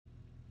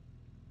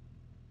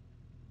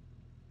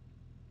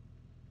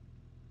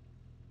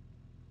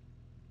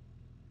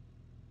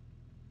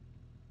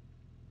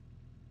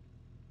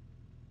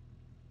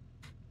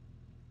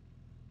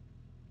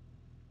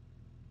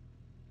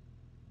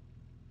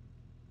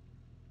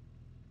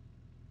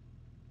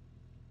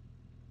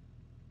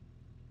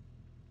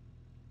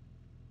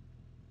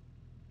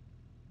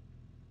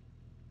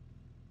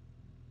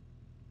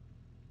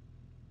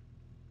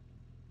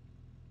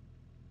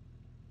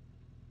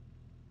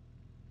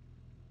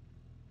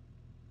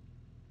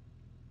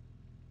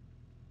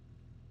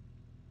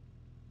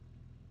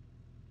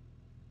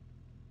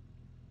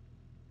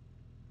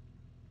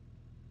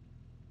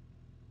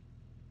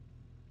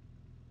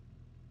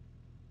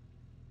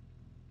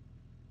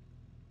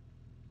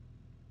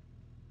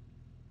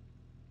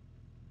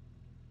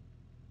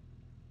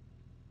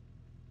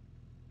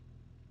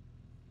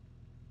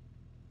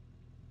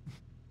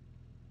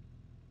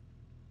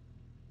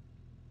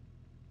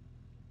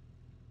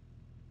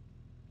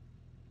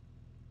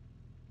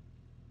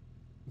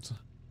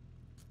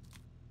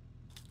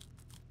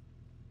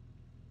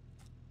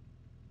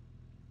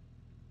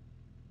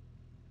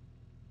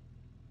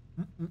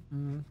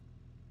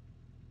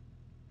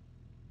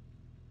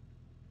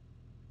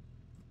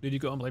Did you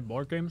go and play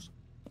board games,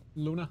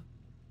 Luna?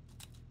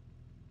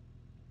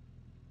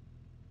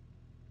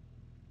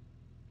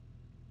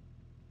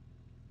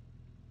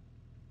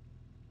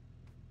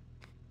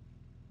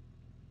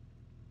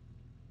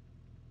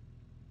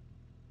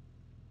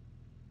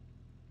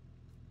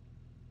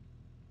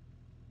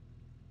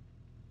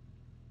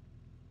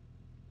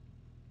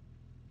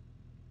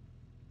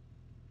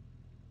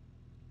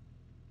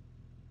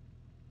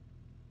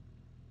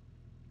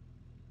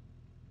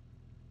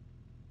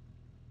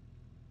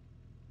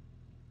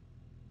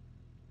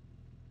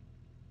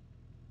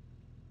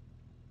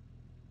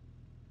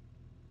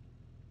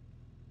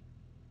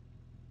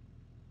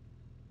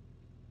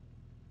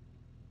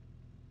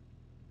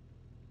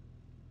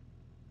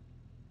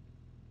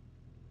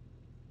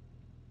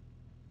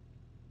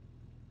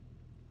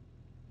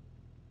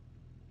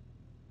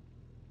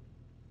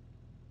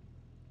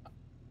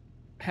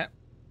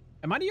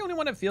 Am I the only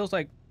one that feels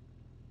like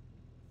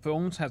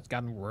phones has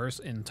gotten worse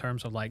in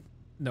terms of like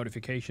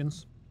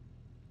notifications?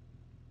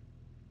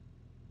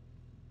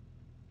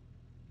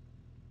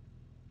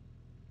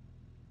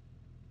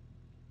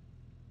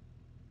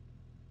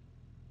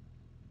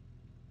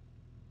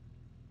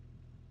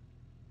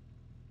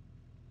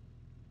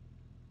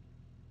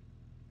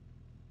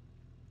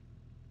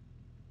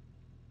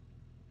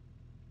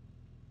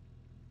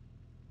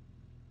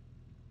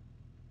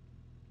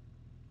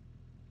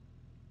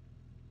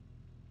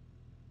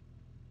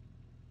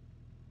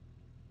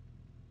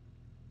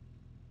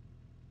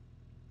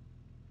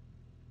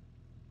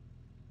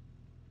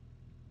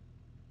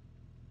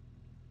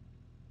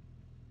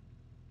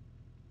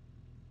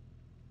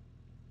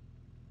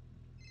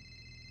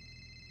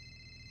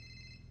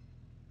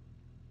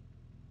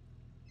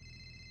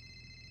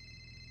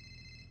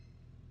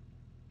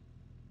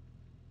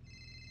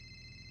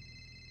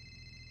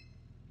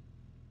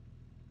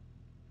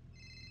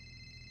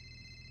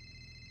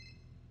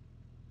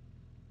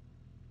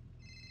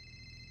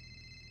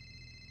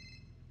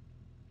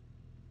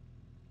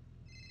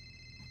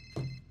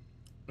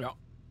 Yeah.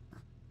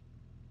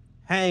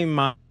 Hey,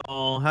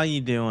 Michael, how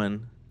you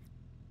doing?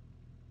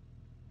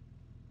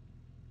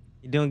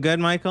 You doing good,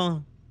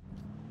 Michael?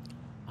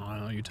 I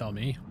don't know. You tell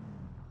me.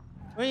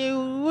 What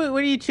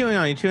are you chewing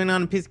on? You chewing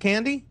on a piece of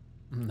candy?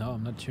 No,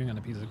 I'm not chewing on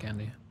a piece of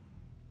candy.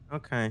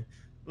 Okay.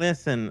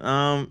 Listen,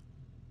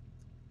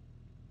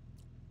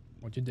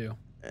 What'd you do?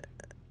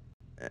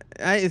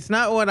 it's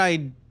not what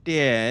I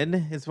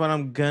did. It's what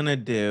I'm gonna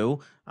do.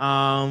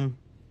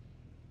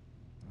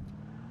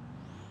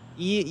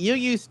 You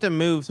used to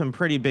move some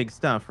pretty big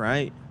stuff,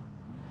 right?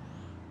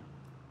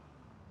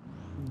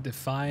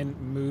 Define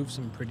move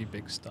some pretty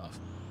big stuff.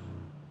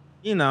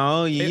 You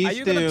know, you Hey,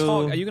 used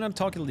to. Are you gonna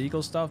talk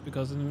illegal stuff?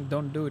 Because then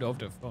don't do it over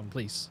the phone,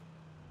 please.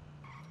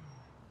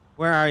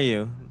 Where are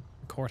you?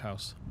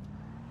 Courthouse.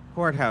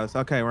 Courthouse.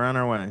 Okay, we're on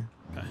our way.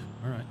 Okay.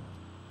 All right.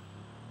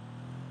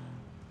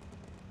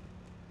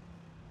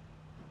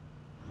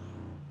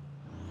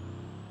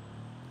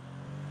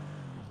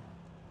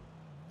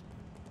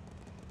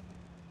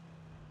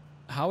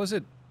 How is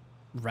it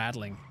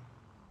rattling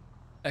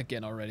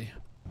again already?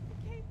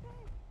 He came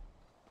back.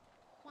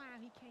 Wow,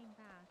 he came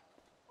back.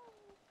 Oh.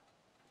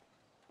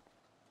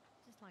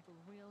 Just like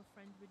a real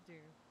friend would do.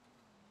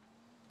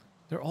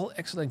 They're all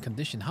excellent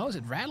condition. How is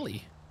it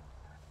rattly?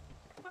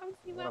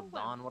 What up,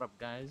 Don? What up,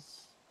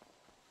 guys?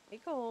 Hey,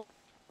 Cole.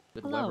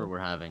 Good Hello. weather we're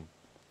having.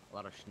 A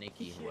lot of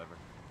snaky weather.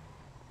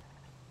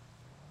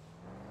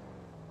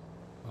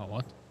 Oh,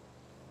 what?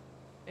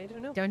 I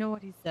don't know. Don't know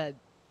what he said.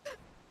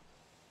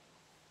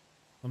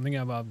 Something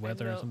about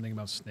weather, something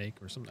about snake,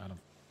 or something. I don't.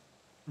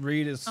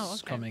 Reed is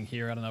coming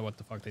here. I don't know what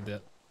the fuck they did.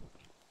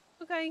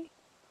 Okay.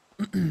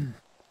 I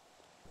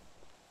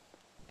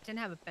didn't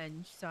have a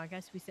bench, so I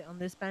guess we sit on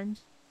this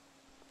bench.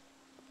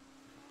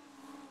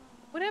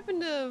 What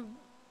happened to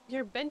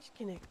your bench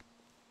connect?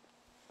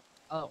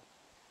 Oh.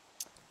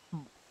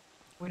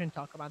 We didn't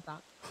talk about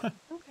that.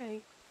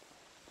 Okay.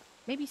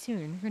 Maybe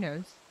soon. Who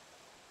knows?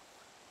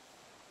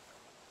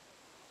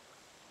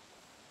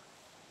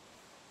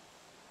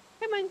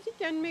 Come on, sit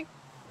down, Mick.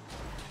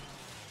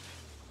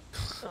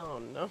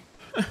 Oh, no.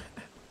 Oh,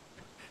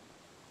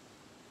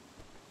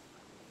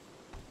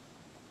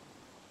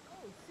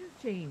 suit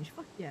change.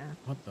 Fuck yeah.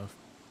 What the?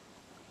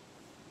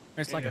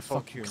 It's like a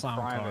fucking clown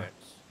car.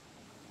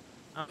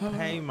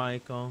 Hey,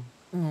 Michael.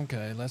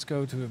 Okay, let's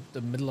go to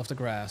the middle of the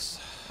grass.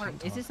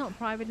 Wait, is this not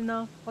private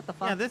enough? What the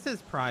fuck? Yeah, this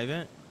is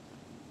private.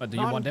 But do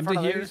you want them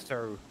to hear?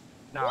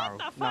 No,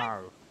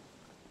 no.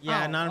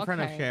 Yeah, not in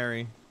front of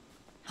Sherry.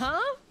 Huh?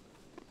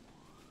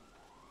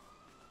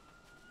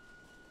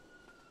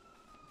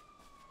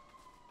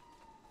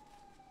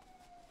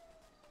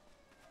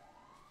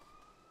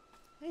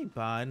 Hey,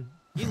 bud.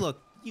 You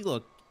look,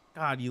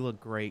 God, you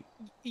look great.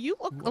 You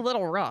look a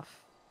little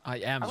rough. I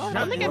am. I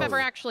don't think I've ever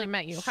actually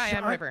met you. Hi,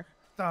 I'm River.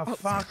 The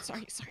fuck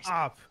sorry.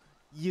 up,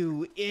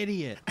 you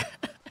idiot.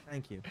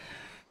 Thank you.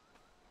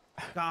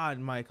 God,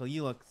 Michael,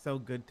 you look so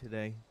good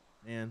today,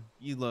 man.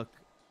 You look,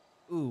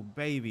 ooh,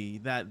 baby,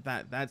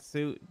 that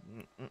suit.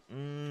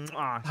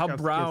 How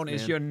chef's brown kiss,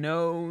 is man. your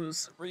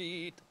nose,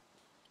 Reed?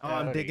 Oh,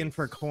 I'm digging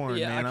for corn,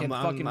 Yeah, man. I can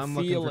fucking I'm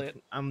feel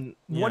looking for. it.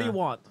 What do you Yeah.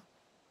 want?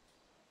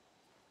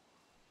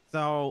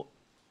 So,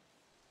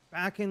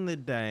 back in the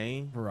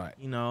day, Right.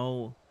 you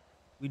know,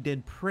 we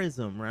did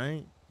Prism,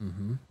 right?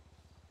 Mm-hmm.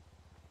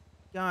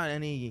 Got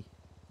any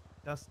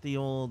dusty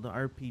old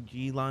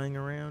RPG lying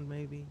around,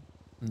 maybe?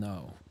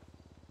 No,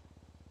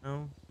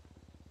 No?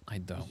 I You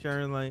don't.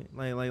 sure, like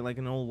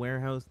an old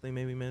warehouse they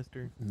maybe missed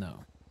her?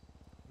 No.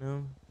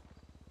 No?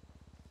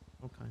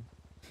 Okay.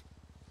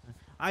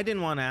 I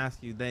didn't want to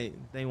ask you. They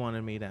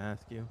wanted me to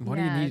ask you. What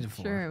do you need it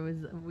for? Sure, it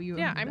was. We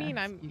Yeah, wanted I to mean,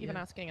 ask I'm you even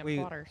guys. asking on We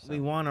fodder. So. we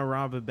want to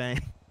rob a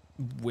bank.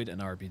 With an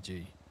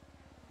RPG.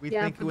 We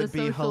Yeah, think for it the would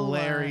be social,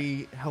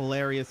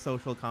 hilarious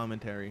social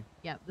commentary.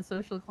 Yeah, the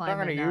social We're not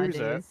climate gonna use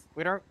nowadays. it.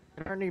 We don't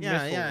need Yeah,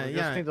 missiles. yeah, we yeah.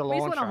 just need the We just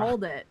launcher. want to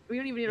hold it. We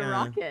don't even need a Yeah.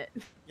 rocket.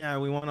 Yeah,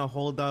 we want to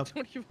hold up.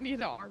 Don't even need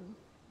an arm.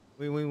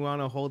 We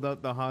want to hold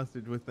up the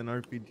hostage with an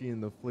RPG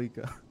in the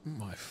Fleeca.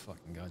 My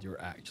fucking god,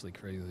 you're actually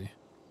crazy.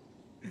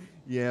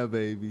 Yeah,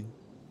 baby.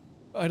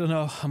 I don't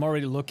know. I'm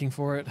already looking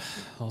for it.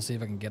 I'll see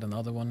if I can get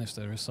another one if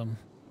there is some.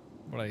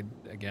 But I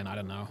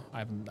don't know.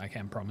 I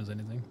can't promise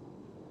anything.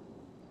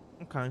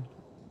 Okay.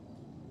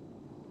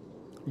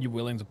 You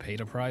willing to pay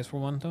the price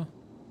for one though?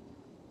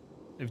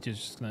 If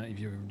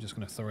you're just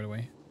gonna throw it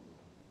away.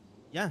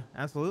 Yeah,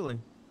 absolutely.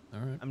 All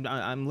right.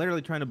 I'm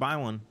literally trying to buy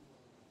one.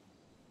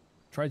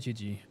 Try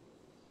GG.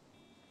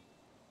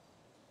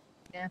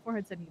 Yeah,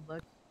 Forehead said he'd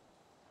look.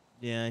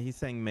 Yeah, he's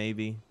saying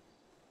maybe.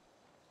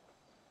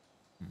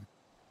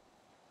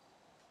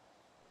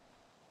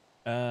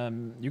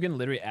 You can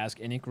literally ask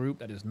any group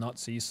that is not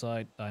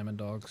Seaside, Diamond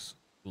Dogs,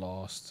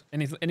 Lost,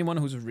 anyone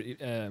who's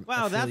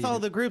Wow, that's all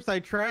affiliated- the groups I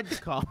tried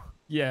to call.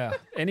 Yeah,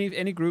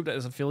 any group that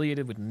is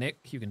affiliated with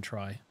Nick, you can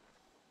try.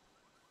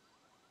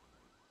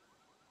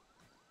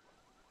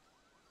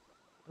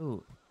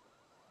 Ooh,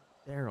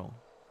 Daryl.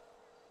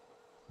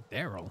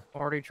 Daryl.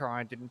 Already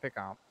tried, didn't pick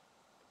up.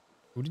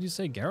 Who did you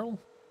say, Garrel?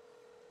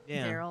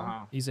 Yeah. Daryl.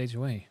 Oh, He's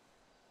HOA.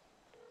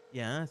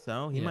 Yeah,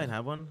 so he Yeah. might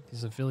have one.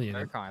 He's affiliated.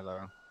 okay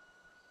though.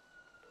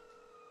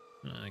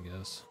 I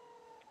guess.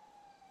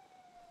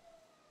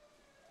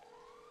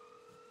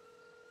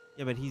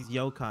 Yeah, but he's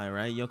yokai,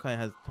 right? Yokai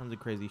has tons of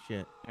crazy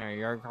shit. Yeah,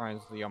 Yokai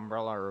is the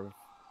umbrella of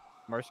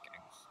most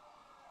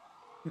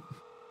gangs.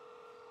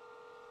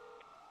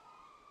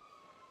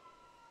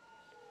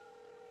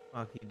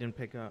 Fuck, he didn't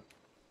pick up.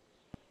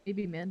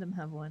 Maybe Mandem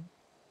have one.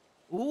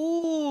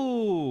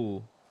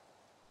 Ooh.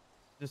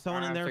 There's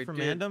someone in If there they for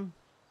did- Mandem?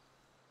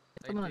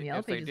 Someone on the Yellow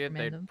If they pages did, for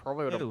they Mandem.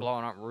 probably would have Ew.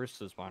 blown up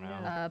roosters by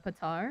now.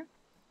 Patar,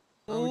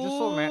 Oh, we just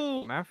saw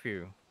Ooh.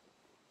 Matthew.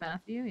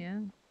 Matthew, yeah.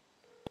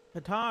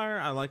 Patar.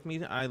 I like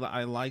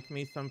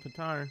me some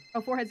Patar.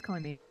 Oh, Forehead's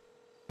calling me.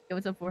 Hey,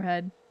 what's up,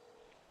 Forehead?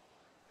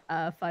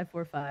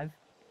 545.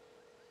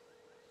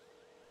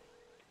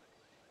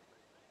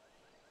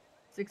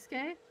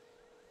 6K?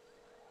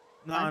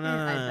 No, 5K? no,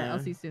 Alright, no. I'll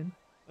see you soon.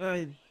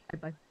 Uh,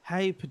 Bye.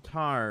 hey,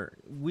 Patar.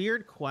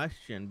 Weird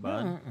question,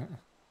 bud.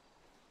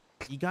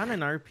 You got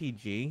an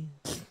RPG?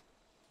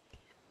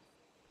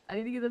 I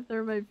need to get the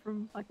thermite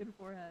from fucking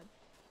Forehead.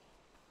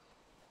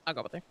 I'll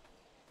go with her.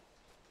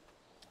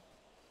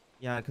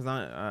 Yeah, because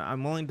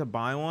I'm willing to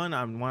buy one.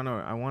 I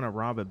wanna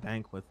rob a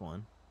bank with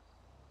one.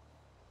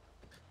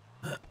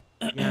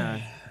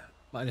 Yeah.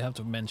 I'd have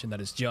to mention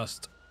that it's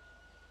just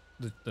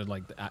the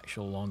like the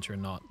actual launcher,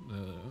 not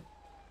the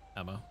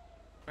ammo.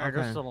 Yeah, Okay.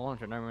 just the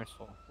launcher, no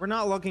missile. We're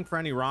not looking for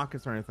any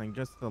rockets or anything,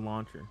 just the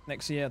launcher.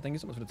 Next year, I think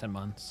it's supposed to be 10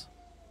 months.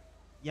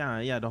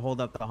 Yeah, to hold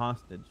up the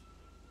hostage.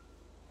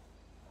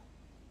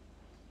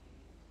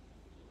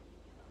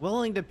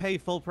 Willing to pay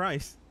full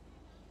price.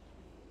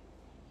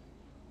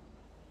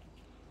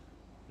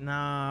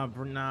 Nah,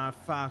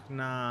 fuck,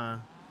 nah,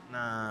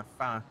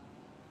 fuck.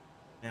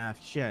 Yeah,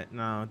 shit,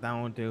 no, that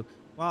won't do.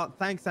 Well,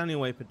 thanks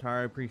anyway,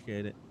 Patar, I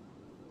appreciate it.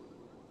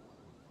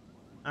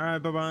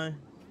 Alright, bye-bye.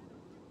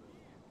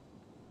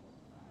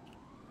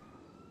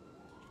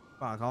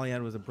 Fuck, all he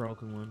had was a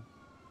broken one.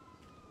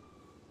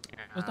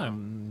 There's no,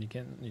 you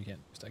can't use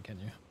that, can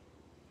you?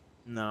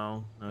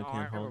 No, I I can't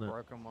have hold a it.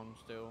 broken one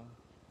still.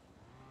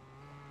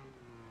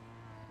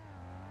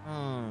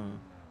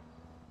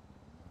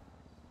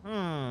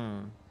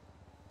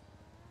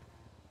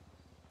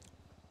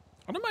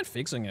 I don't mind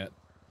fixing it.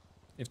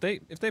 If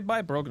they buy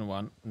a broken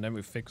one and then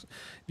we fix,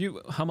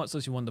 how much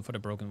does he want for the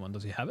broken one?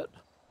 Does he have it?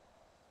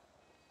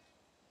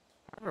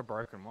 I have a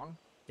broken one.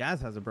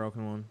 Gaz has a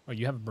broken one. Or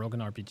you have a broken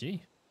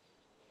RPG?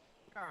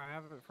 Yeah, I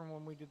have it from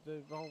when we did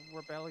the whole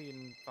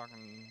rebellion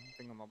fucking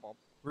thingamabob.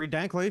 Read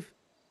Dankleaf?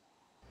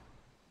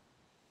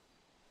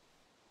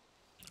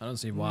 I don't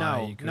see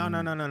why. You couldn't-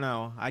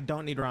 No. I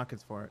don't need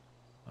rockets for it.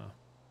 Oh,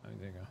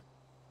 there you go.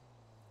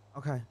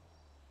 Okay.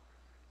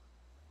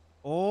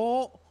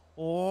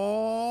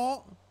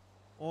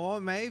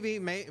 Maybe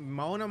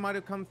Mona might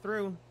have come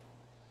through.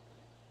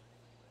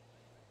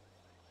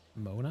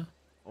 Mona?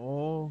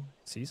 Oh,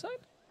 Seaside?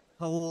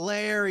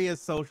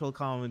 hilarious social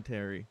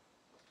commentary.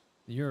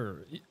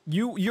 You're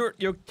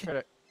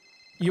Gonna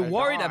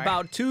worried die.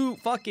 about 2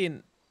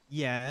 fucking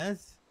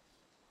Yes.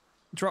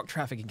 drug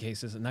trafficking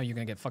cases, and now you're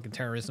gonna get fucking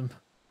terrorism.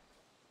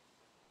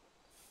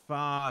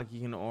 Fuck,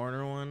 you can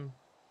order one.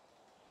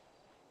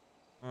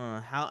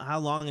 How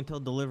long until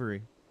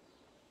delivery?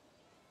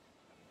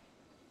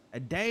 A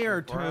day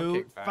or For a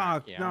two? kickback,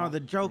 Fuck, yeah, no, the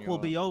joke will you'll-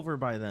 be over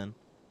by then.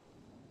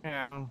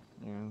 Yeah.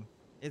 Yeah.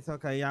 It's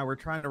okay. Yeah, we're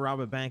trying to rob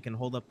a bank and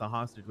hold up the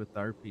hostage with the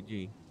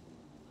RPG.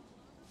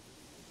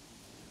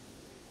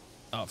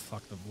 Oh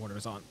fuck, the water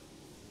is on.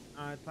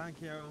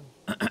 Thank you.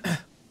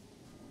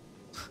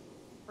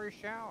 Free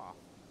shower.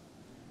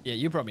 Yeah,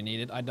 you probably need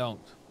it. I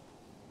don't.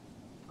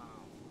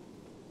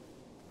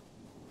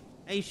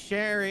 Hey,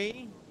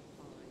 Sherry.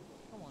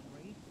 Come on,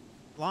 Reed.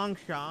 Long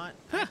shot.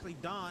 Actually,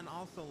 Don,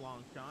 also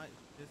long shot.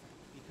 Just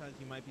because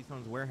you might be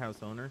someone's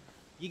warehouse owner.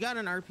 You got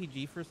an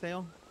RPG for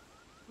sale?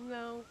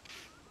 No.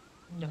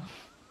 No.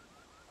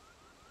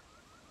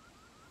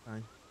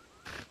 Fine.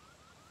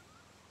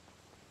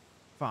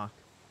 Fuck.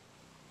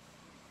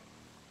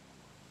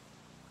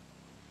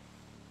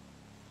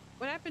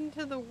 What happened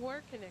to the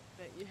War Connect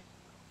that you...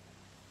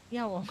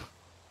 Yeah, well,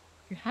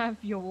 you have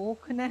your wall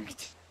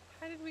connect.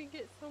 How did we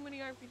get so many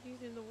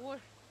RPGs in the war?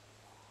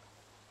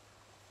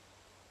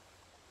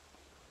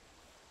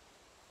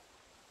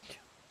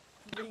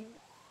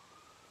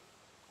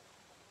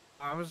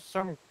 I was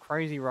some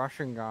crazy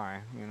Russian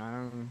guy, you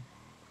know.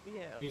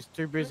 Yeah. He's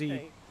too busy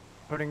Okay.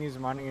 putting his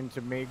money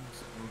into MiGs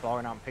and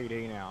blowing up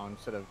PD now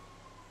instead of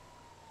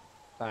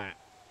that.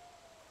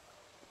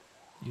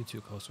 You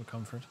too close for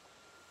comfort.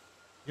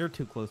 You're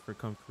too close for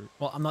comfort.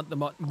 Well, I'm not the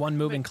one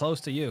moving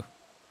close to you.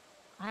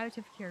 Out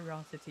of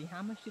curiosity,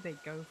 how much do they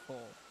go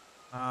for?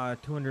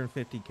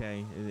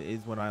 250k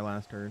is what I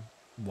last heard.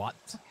 What?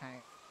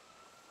 Okay.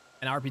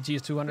 An RPG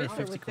is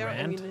 250 Without grand?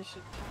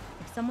 ammunition.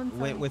 If someone's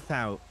selling,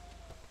 Without.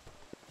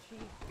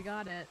 We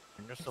got it.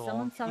 And just if a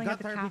someone's selling got at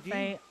the the RPG?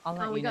 cafe, I'll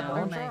let Oh, we you got know. the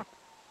long night. shot.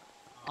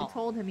 I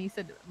told him. He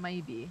said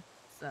maybe.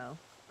 So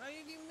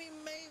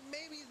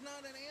Maybe's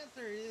not an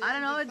answer. I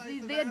don't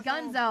know. They had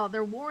guns out.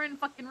 They're warring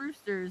fucking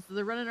roosters. So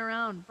they're running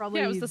around. Probably.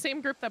 Yeah, it was the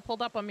same group that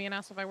pulled up on me and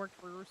asked if I worked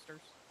for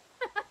Roosters.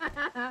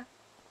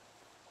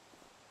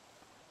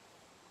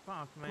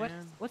 Fuck,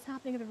 man. What's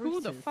happening at the Who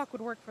roosters? the fuck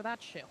would work for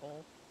that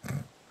shithole?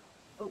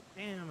 Oh,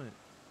 damn it.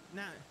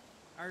 Now,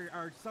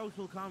 our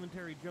social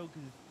commentary joke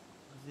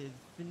is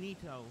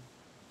finito.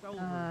 It's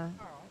over.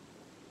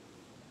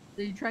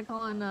 Did you try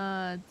calling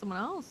someone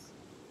else?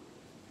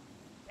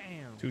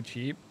 Damn. Too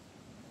cheap?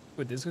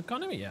 With this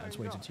economy? Yeah, it's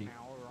way too cheap.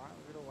 Now, right?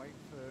 We're gonna wait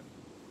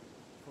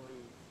for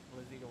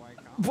Lizzie to wake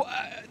up. What?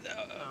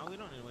 No, we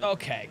don't need to wait.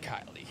 Okay,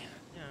 Kylie.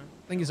 Yeah.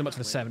 Thank you so much for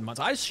the 7 months.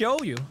 I'll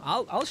show you.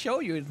 I'll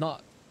show you. It's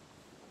not.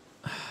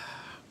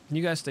 Can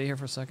you guys stay here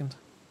for a second?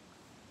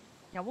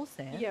 Yeah, we'll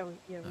say it. Yeah,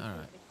 we All right.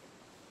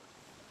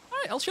 All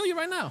right, I'll show you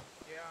right now.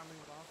 Yeah, I mean,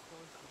 last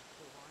choice is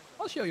still mine.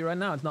 I'll show you right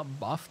now. It's not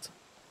buffed.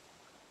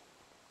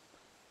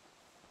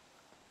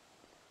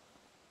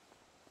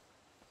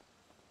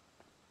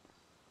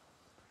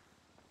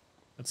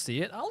 Let's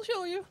see it. I'll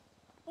show you.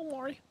 Don't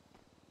worry.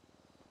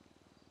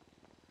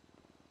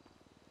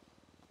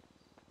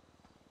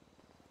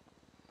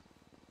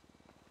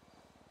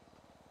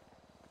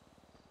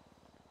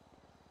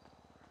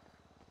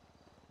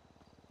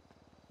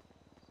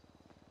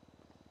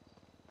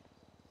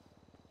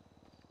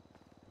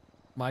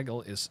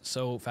 Michael is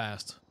so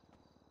fast.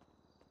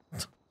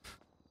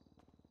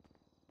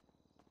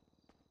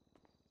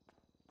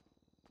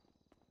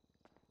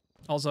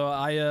 Also,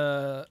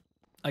 I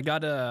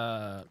got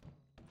a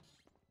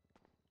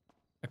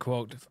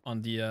quote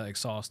on the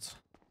exhaust,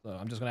 so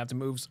I'm just gonna have to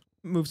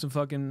move some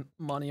fucking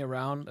money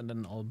around, and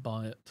then I'll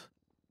buy it.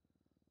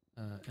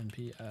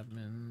 NP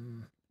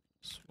admin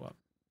swap.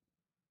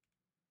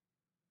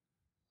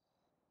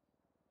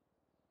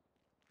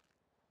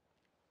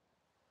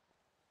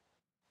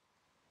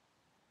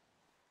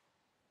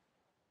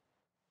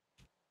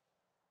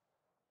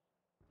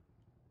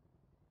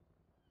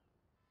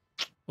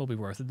 Will be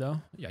worth it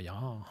though. Yeah, yeah.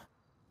 I'm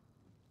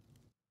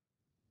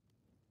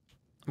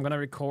gonna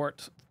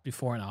record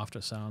before and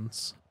after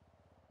sounds.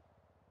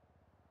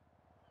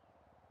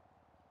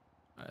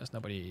 There's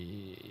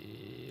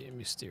nobody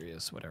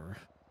mysterious, whatever.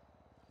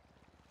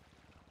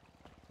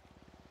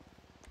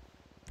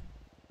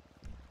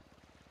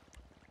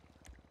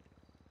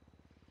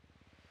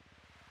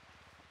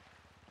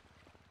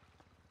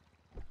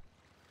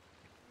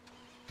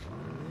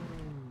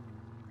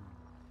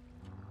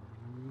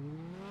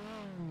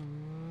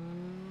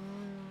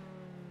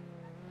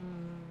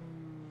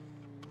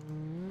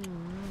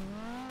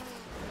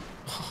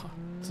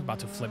 It's about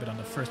to flip it on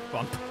the first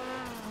bump.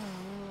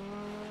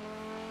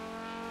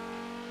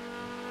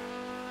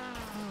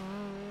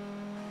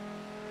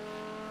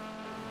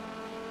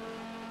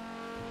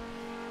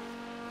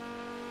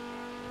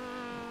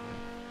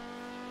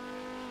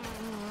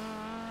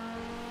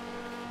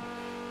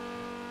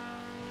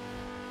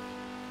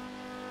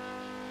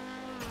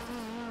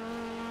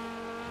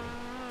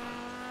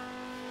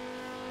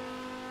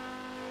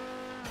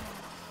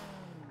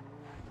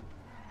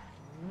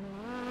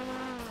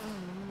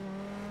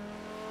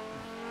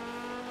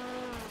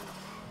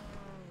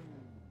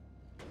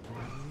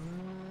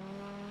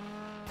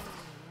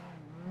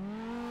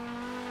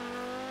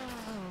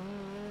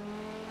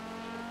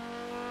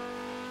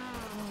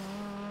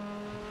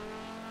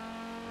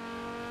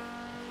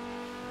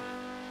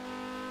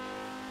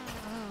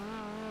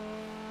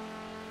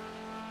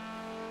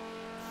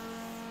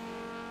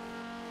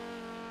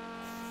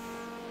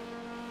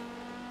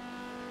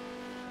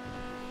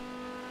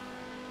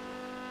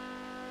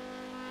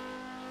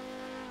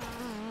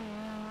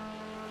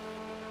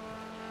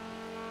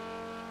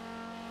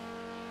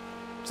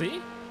 See?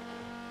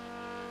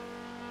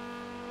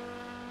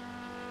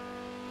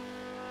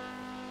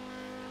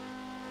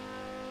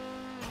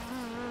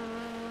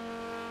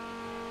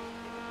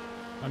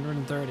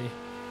 $130.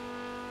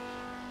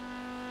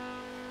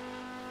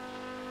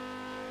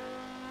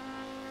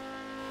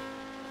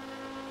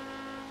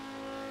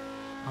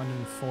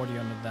 $140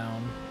 on the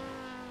down.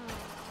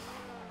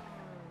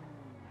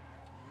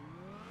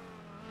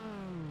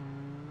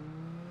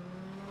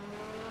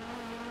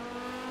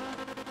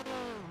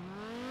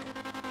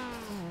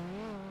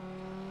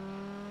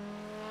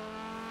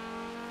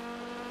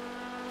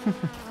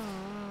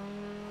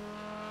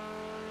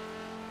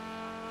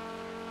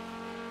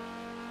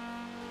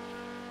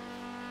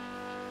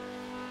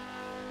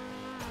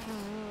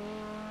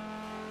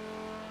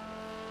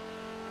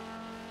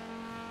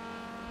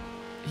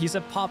 He's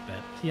a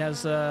puppet. He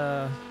has,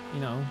 you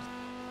know,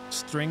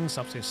 strings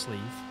up his sleeve.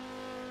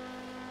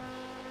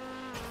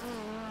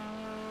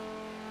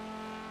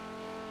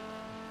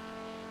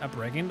 That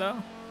braking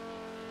though?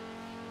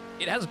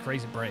 It has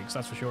crazy brakes,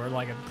 that's for sure.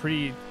 Like a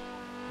pretty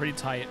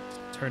tight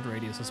turn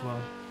radius as well.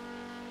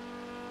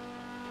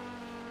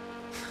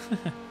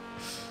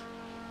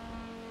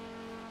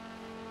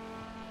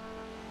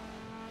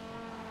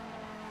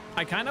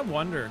 I kind of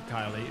wonder,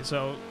 Kylie.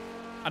 So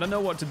I don't know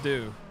what to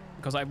do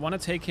because I want to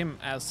take him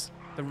as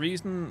the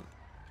reason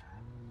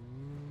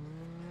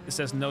it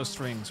says no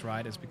strings,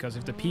 right? Is because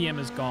if the PM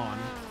is gone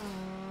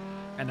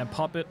and the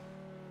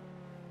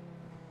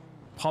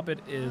puppet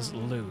is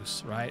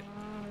loose, right?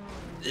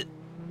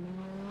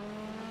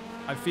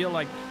 I feel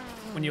like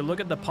when you look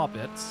at the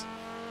puppets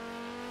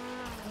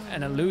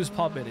and a loose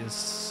puppet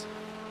is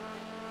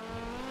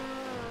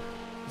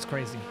it's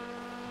crazy.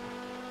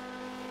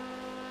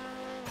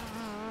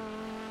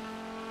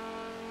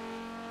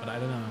 But I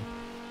don't know.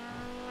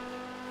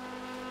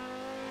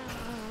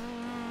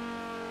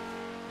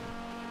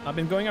 I've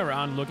been going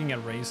around looking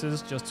at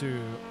races just to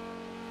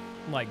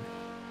like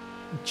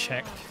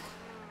check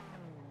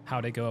how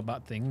they go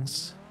about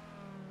things.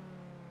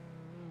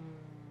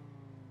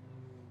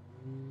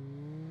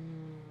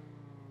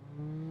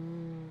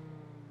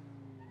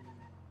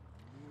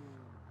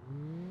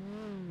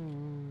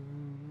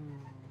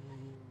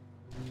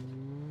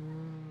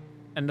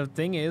 And the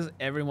thing is,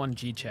 everyone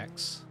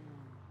G-checks.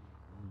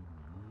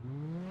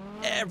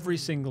 Every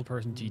single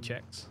person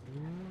G-checks.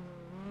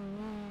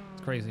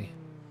 It's crazy.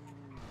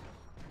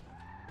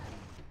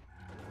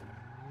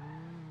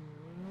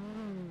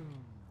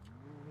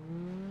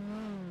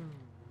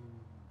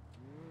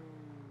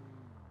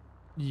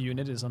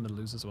 Unit is on the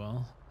loose as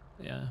well.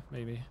 Yeah,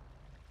 maybe.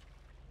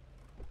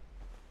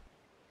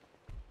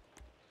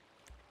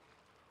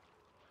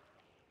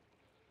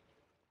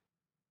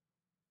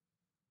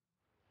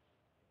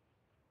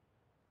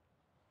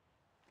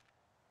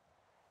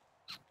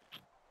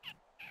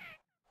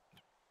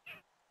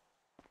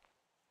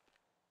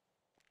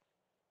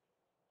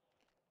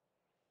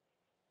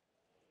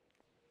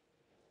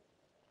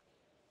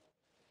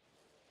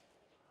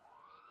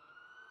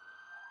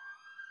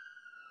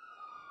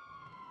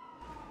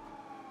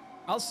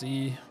 I'll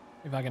see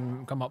if I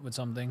can come up with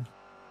something.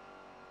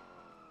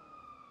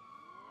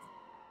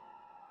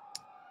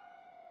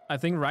 I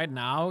think right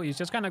now he's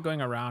just kind of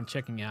going around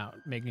checking out,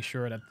 making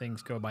sure that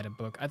things go by the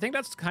book. I think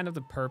that's kind of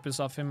the purpose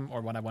of him, or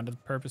what I wanted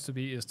the purpose to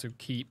be, is to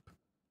keep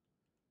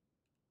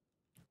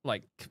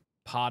like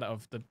part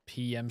of the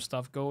PM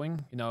stuff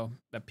going. You know,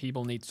 that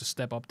people need to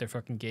step up their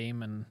fucking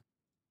game and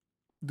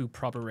do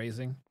proper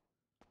racing.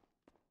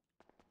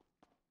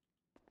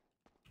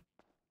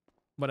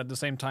 But at the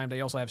same time,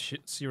 they also have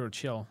zero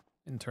chill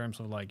in terms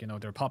of like, you know,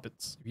 they're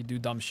puppets. If you do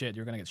dumb shit,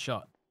 you're gonna get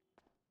shot.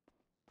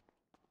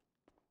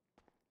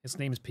 His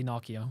name is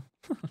Pinocchio.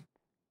 Why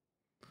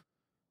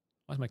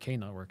is my K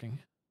not working?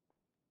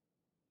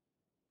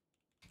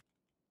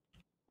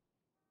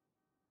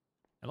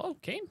 Hello,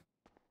 Kane?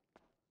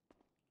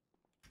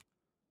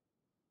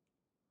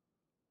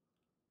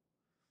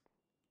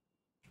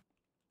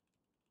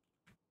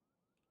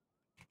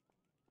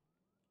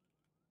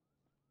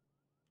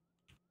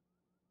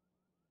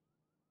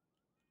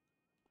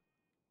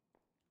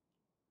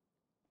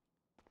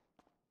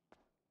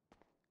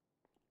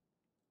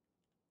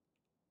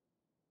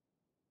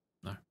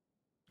 No,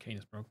 Kane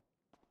is broke.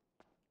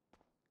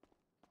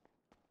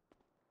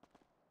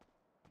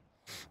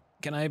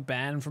 Can I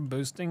ban from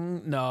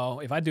boosting? No,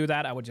 if I do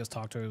that, I would just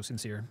talk to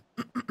Sincere.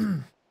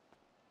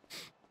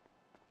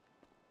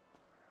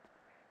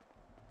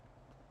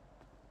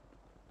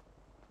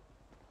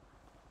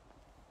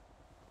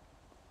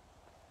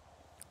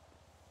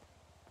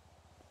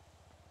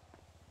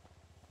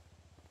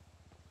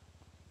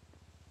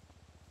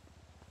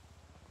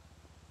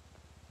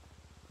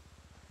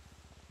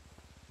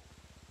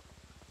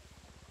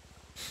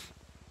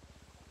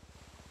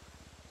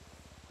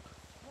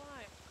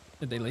 Why?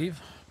 Did they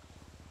leave?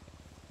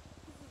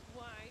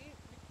 Why?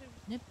 Because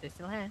Nope, they're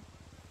still here.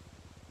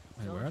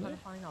 Wait, Still where are trying they? to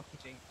find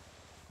RPG.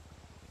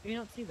 Do you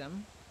not see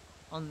them?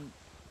 On,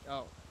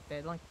 oh,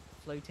 they're like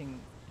floating.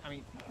 I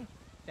mean,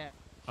 they're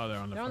Oh, they're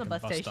on the they're on the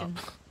fucking bus station.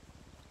 stop.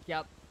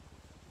 Yep.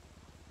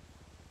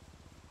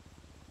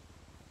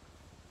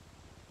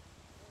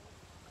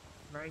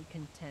 very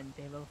content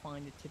they will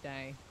find it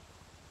today.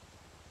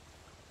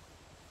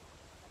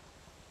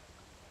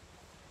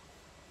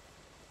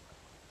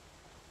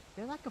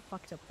 They're like a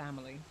fucked up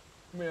family.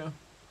 Yeah.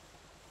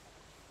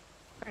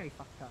 Very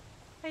fucked up.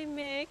 Hey,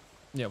 Mick.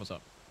 Yeah, what's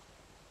up?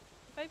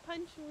 If I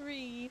punch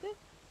Reed,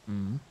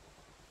 Mm.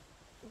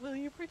 will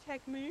you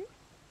protect me?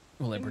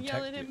 Will I And yell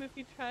at protect him you?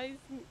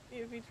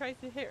 if he tries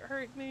to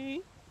hurt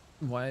me.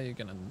 Why are you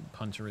gonna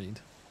punch Reed?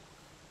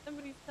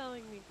 Somebody's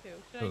telling me to.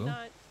 Should Who? I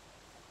not?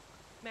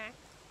 Max.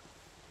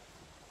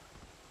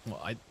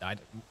 Well, I.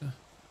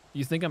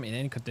 You think I'm in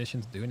any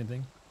condition to do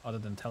anything other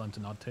than tell him to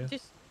not to?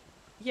 Just,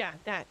 yeah,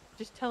 that.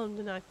 Just tell him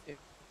to not to.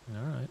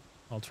 All right,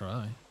 I'll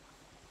try.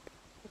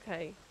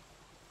 Okay.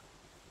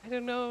 I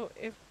don't know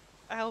if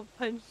I'll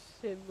punch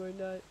him or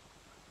not.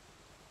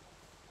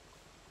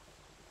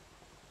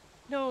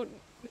 No.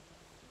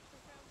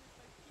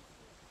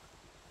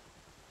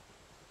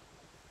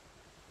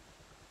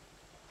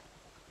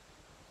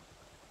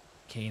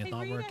 Kane is Hey,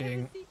 not Reed, I have a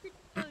working. secret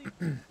to tell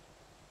you.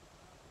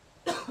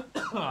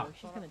 Oh,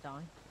 she's gonna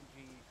die.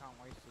 Gee, you can't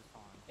waste this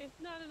time. It's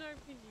not an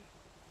RPG.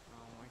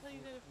 Don't waste, tell you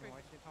that don't first.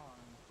 waste your time.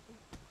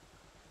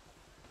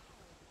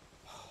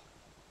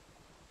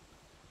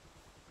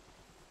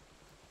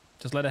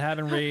 Just let it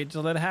happen, Reed.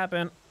 Just let it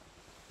happen.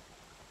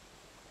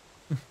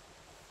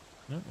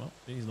 No, well,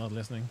 he's not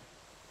listening.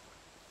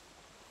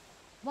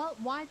 Well,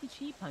 why did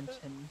she punch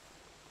him?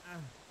 Ah,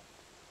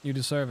 You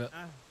deserve it.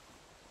 ah.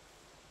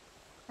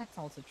 That's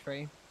also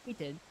true. He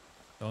did.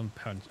 Don't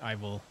punch. I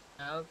will.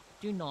 No,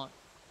 do not.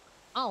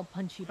 I'll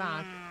punch you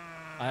back.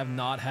 I have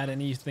not had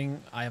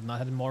anything. I have not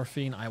had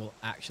morphine. I will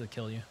actually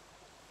kill you.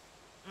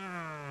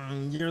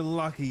 You're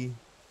lucky.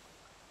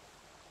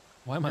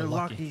 Why am I You're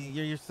lucky? lucky.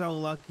 You're so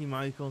lucky,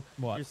 Michael.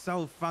 What? You're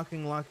so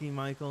fucking lucky,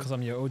 Michael. Because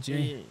I'm your OG.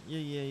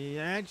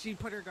 Yeah. And she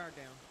put her guard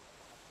down.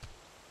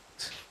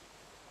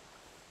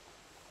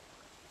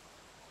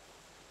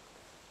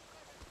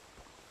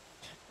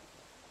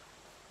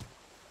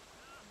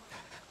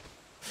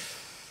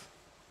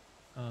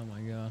 Oh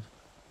my god.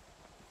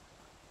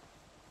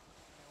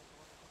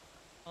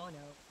 Oh no.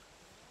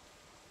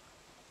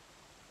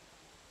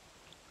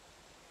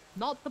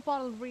 Not the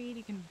bottle, Reed.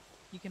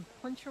 You can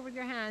punch her with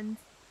your hands.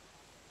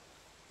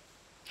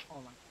 Oh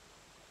my.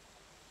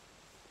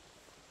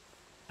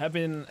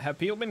 Have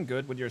people been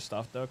good with your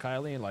stuff though,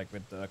 Kylie? Like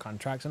with the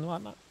contracts and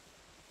whatnot?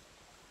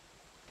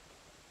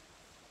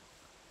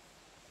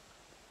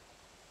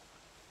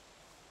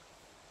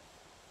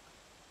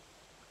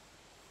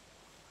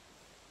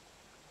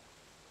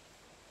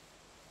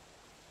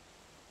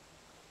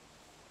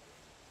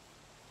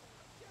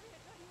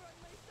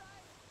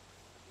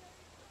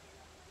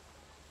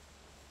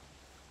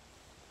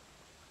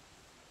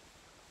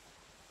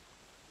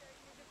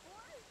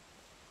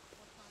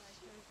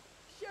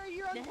 Sherry,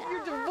 you're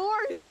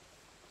divorced.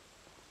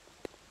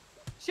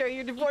 Sherry,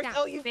 you're divorced. that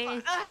Oh, you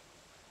bitch. fuck. Ah.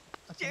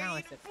 Okay, Jerry, now you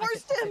I sit.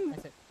 divorced him.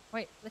 I sit.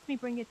 Wait, let me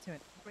bring it to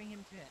it. Bring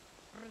him to it.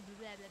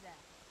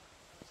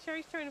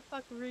 Sherry's trying to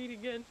fuck Reed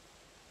again.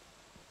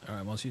 All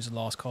right, well, she's a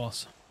lost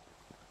cause.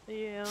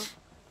 Yeah.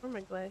 Where are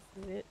my glasses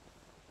at?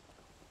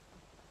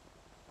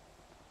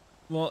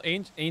 Well,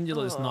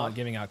 Angel is Ugh. not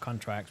giving out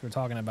contracts. We're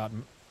talking about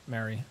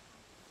Mary.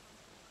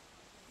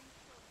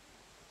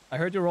 I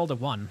heard you rolled a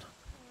 1.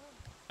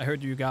 I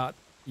heard you got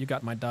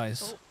my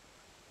dice.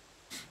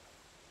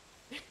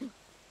 Oh.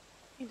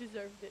 He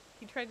deserved it.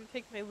 He tried to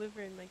take my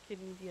liver and my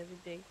kidney the other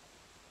day.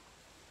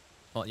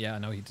 Well, yeah, I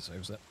know he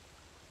deserves it.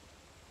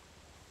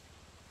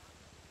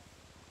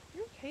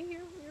 You're okay.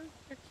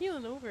 You're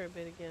keeling over a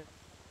bit again.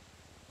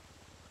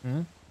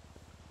 Hmm?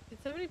 Did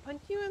somebody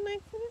punch you in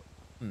accident?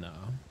 No.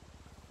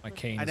 My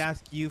cane. I'd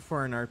ask you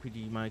for an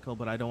RPG, Michael,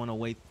 but I don't want to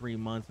wait 3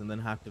 months and then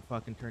have to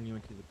fucking turn you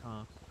into the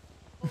cops.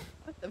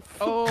 What the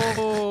fuck?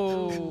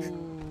 Oh.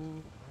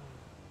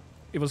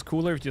 It was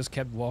cooler if you just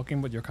kept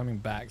walking, but you're coming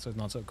back, so it's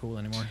not so cool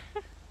anymore.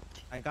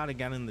 I gotta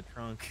get in the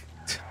trunk.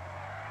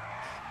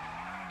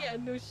 Yeah,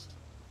 no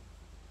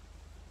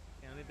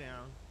Count it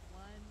down.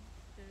 1,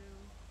 2,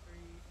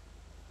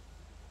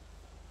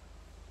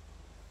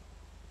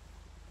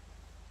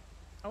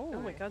 3. Oh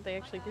my god, they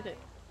actually did it.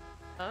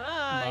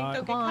 Ah, Bye. don't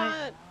get Bye.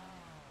 caught.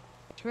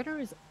 Twitter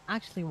is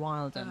actually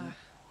wild and Ugh.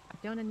 I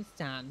don't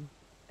understand.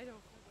 I don't.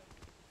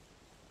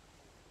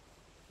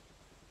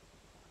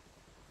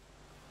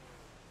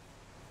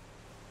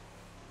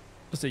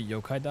 Just a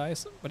yokai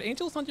dice, but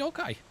Angel's not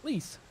yokai.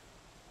 Please.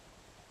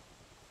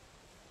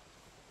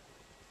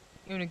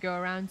 You wanna go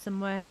around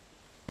somewhere?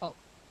 Oh,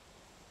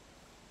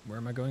 Where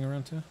am I going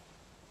around to?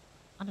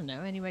 I don't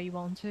know, anywhere you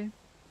want to.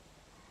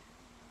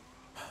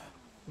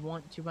 You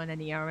want to run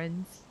any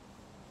errands?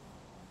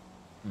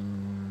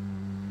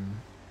 I'm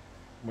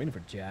waiting for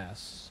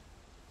Jazz.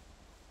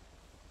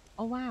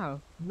 Oh wow,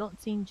 not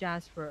seen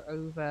Jazz for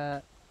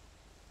over.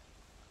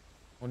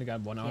 Only got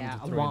one arm Yeah,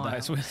 to a throw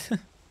dice while. with.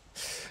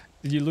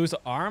 Did you lose an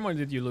arm or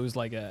did you lose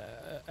like a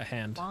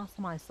hand? Last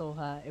time I saw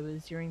her, it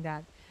was during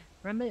that.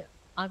 Remember,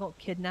 I got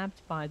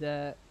kidnapped by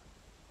the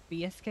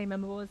BSK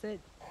member, was it?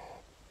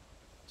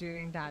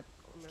 During that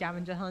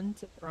scavenger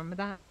hunt. Remember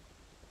that?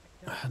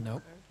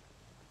 Nope.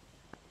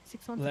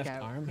 6 months Left ago.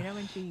 arm? You know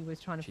when she was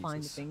trying to find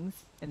the Jesus. things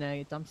in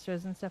the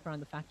dumpsters and stuff around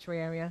the factory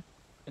area,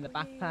 in the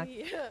backpack.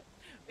 Yeah.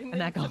 And And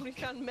then I go- somebody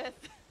found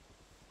meth.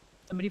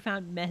 Somebody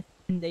found meth,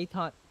 and they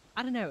thought,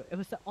 I don't know, it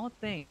was the odd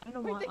thing. I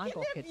don't know Wait, why they I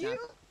got kidnapped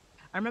kidnapped. you?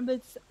 I remember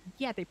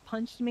yeah, they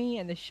punched me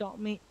and they shot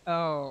me.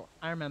 Oh,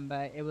 I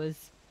remember. It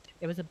was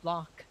a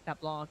block, that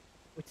block,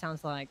 which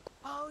sounds like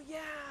Oh yeah.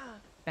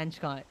 bench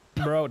cut.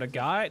 Bro, the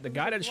guy It was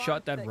that a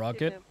shot block that rocket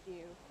kidnapped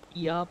you.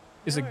 Yup.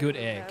 is a Now I good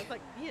remember that. egg. It's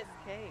like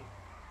BSK.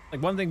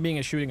 Like one thing being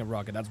is shooting a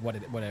rocket, that's what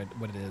it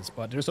is.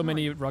 But there's so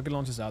many rocket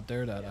launches out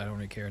there that I don't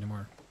really care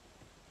anymore.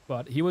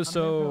 But he was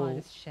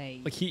so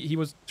like he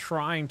was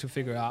trying to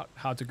figure out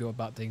how to go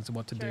about things and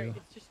what to Sure, do.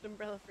 it's just an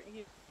umbrella for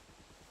you.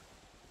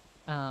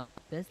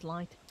 There's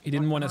light. He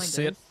didn't right want to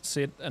behind us.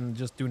 sit and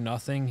just do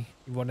nothing.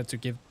 He wanted to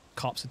give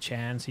cops a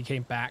chance. He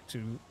came back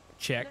to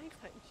check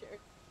Nighttime, sure.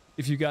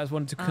 if you guys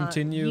wanted to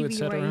continue, UV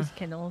etc. rays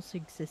can also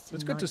exist.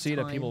 It's in good to see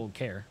that nighttime, people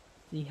care,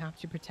 so you have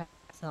to protect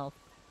yourself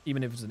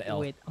even if it's an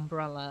elf. with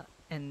umbrella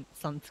and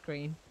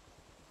sunscreen.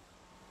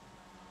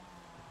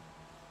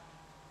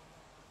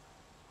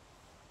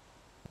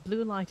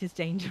 Blue light is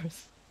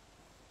dangerous.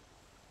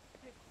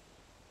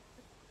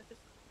 It's a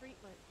street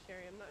light,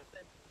 Sherry. I'm not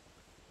that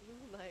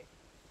blue light.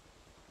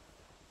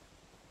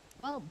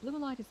 Well, blue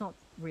light is not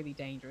really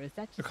dangerous.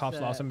 That's The just cops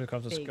lost him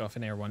because of big- scuff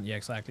in air one. Yeah,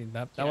 exactly.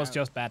 That was Yeah.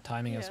 just bad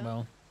timing as Yeah.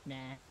 well. Nah.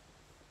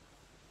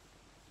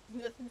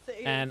 Nothing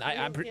saying. And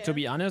it's to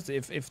be honest,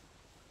 if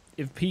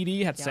PD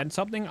had Yeah. said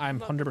something, I'm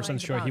not 100% lying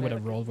sure he about would it.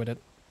 have rolled with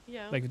it.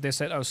 yeah. Like if they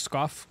said, "Oh,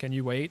 scuff, can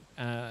you wait?"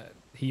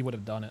 He would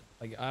have done it.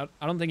 Like I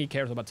don't think he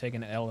cares about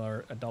taking an L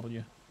or a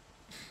W.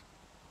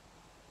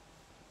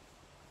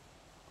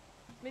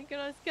 Make it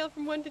on a scale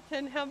from 1 to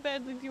 10. How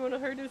badly do you want to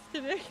hurt us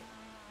today?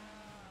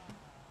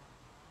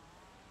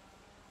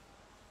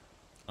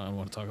 I don't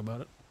want to talk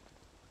about it.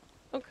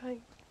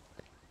 Okay.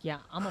 Yeah,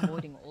 I'm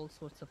avoiding all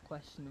sorts of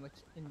questions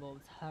which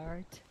involves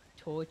hurt,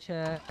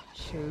 torture,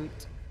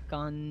 shoot,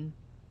 gun.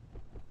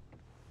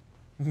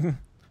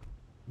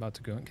 About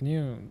to go. Can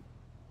you?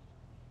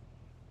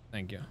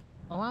 Thank you.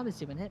 Oh, I was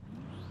doing it.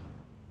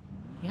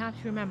 You have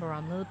to remember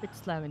I'm a little bit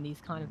slow in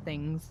these kind of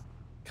things.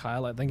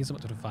 Kyle, thank you so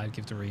much for the 5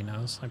 gift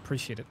arenas. I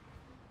appreciate it.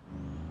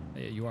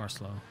 Yeah, you are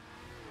slow.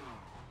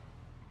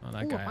 Oh,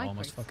 that Ooh, guy bike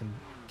almost race. fucking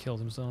killed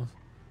himself.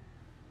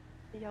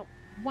 Yep.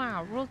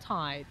 Wow, roll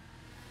tide.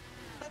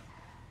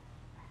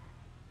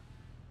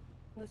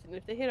 Listen,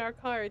 if they hit our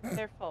car, it's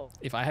their fault.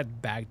 If I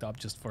had bagged up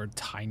just for a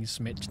tiny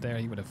smidge there,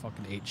 he would have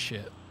fucking ate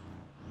shit.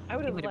 I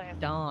would He have would have laughed.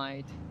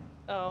 died.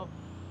 Oh.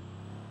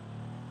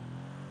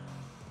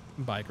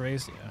 Bike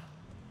race, yeah.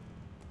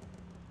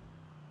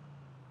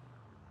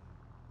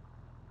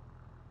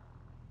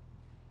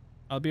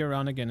 I'll be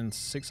around again in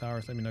 6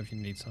 hours. Let me know if you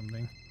need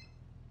something.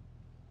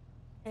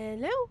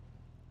 Hello?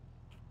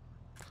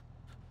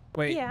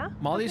 Wait, Yeah,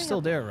 Molly's okay, still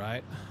I'll- there,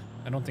 right?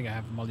 I don't think I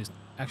have Molly's.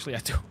 Actually, I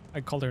do. I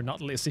called her not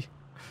Lizzie.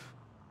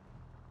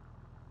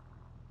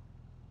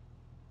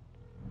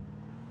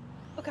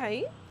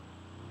 Okay.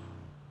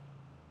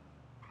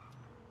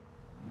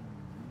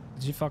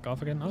 Did you fuck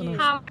off again? Oh no.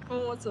 Hi,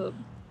 Michael, what's up?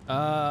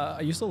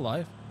 Are you still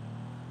alive?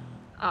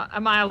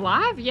 Am I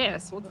alive?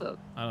 Yes. What's up?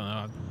 I don't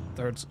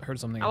know. I heard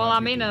something. Well, about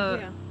I'm you in being- a,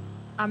 Yeah.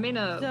 I'm in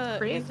a He's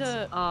crypt.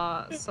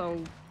 a-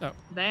 So Oh.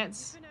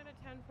 that's, You've been out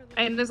of town for a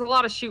little and there's a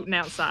lot of shooting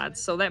outside,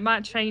 so that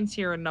might change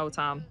here in no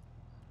time.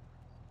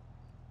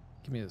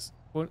 Give me this.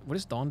 What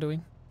is Dawn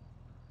doing?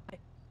 I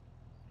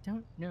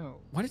don't know.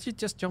 Why did you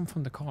just jump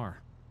from the car?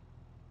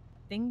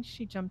 I think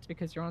she jumped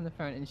because you're on the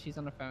phone and she's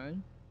on the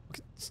phone.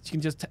 You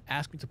can just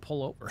ask me to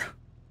pull over.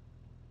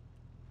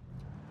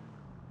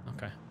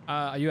 Okay.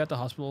 Are you at the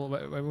hospital?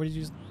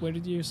 Where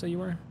did you say you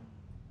were?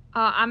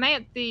 I'm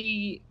at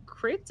the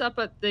crypt up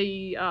at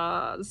the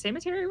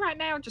cemetery right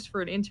now, just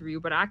for an interview,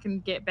 but I can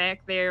get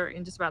back there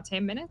in just about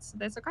 10 minutes.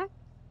 That's okay.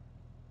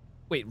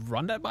 Wait,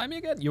 run that by me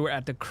again? You were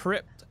at the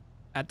crypt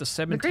at the The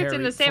cemetery. crypt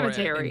in the for an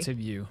cemetery.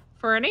 interview.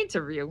 For an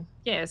interview,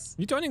 yes.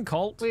 You joining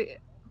cult? We,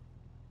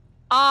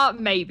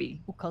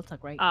 maybe. Oh, cults are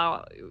great.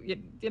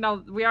 You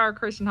know, we are a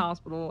Christian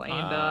hospital,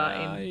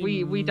 and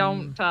we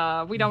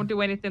don't do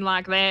anything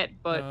like that.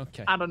 But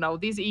Okay. I don't know.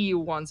 These EU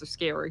ones are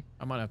scary.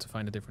 I might have to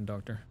find a different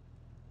doctor.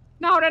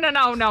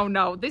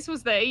 No. This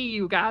was the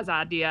EU guy's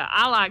idea.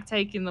 I like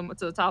taking them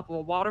to the top of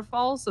a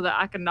waterfall so that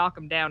I can knock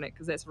them down it,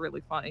 because that's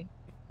really funny.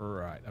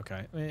 Right.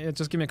 Okay.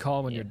 Just give me a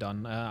call when Yeah. you're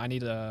done. I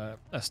need a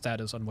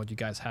status on what you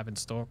guys have in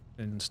store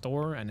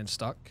and in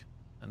stock,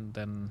 and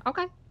then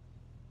Okay.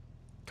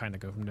 kind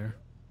of go from there.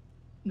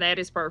 That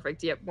is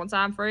perfect. Yep. Once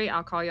I'm free,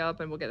 I'll call you up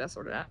and we'll get that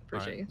sorted out.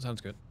 Appreciate you.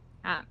 Sounds good.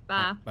 All right.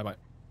 Bye. Bye bye.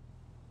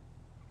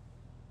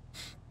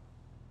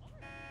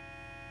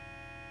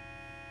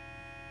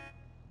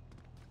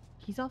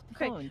 He's off the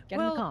Okay, phone. Get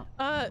in the car.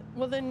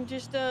 well then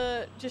just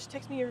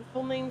text me your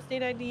full name,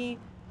 state ID,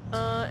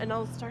 and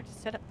I'll start to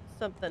set up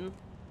something.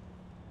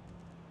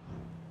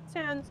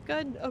 Sounds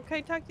good.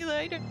 Okay, talk to you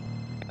later.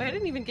 Wait, I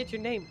didn't even get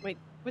your name. Wait,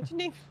 what's your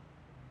name?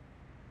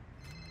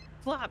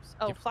 Flops.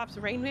 Oh, Give- Flops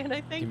Rainman,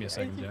 I think. Give me a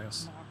second,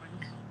 Jess.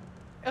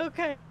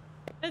 Okay,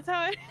 that's how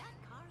I.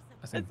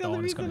 I think That's the only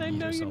Dawn is reason gonna I eat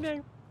know your herself.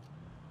 name.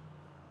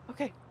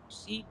 Okay,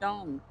 See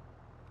Dong.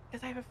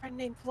 because I have a friend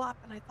named Flop,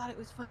 and I thought it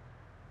was fun.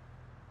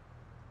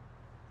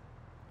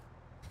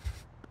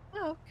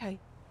 Oh, okay.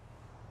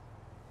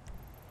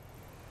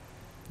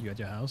 You at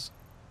your house?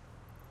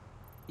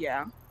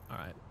 Yeah. All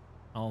right.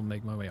 I'll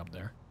make my way up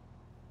there.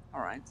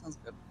 All right. Sounds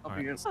good. I'll All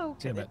be right. here. Oh,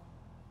 See you in a okay.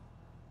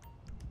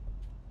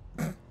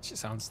 bit. She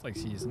sounds like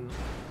she's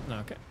no,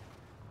 okay.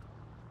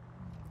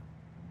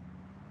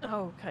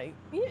 Okay.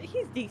 Yeah,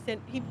 he's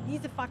decent.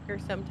 He's a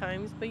fucker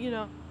sometimes, but you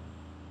know.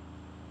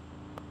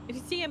 If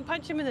you see him,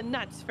 punch him in the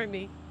nuts for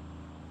me.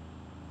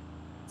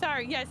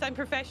 Sorry, yes, I'm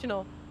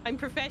professional. I'm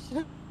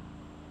professional.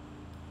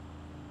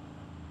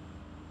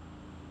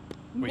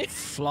 Wait,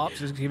 Flops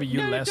is giving you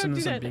No, don't do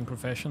lessons on that. being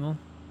professional?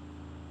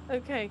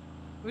 Okay.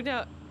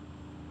 Without.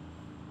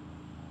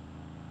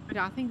 But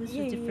I think this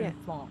Yeah, is yeah, different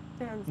yeah. flop.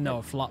 Sounds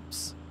No,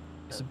 Flops.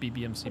 He's a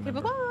BBMC good. Okay,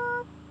 member.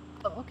 bye-bye.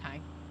 Oh, okay.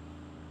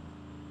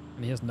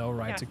 And he has no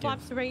right Yeah, to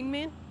Flop's give. Rain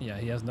Man. Yeah,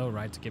 he has no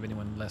right to give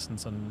anyone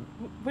lessons on.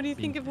 What do you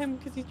being think of him?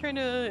 Because he's trying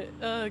to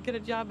get a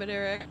job at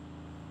Eric.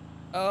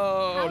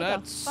 Oh, How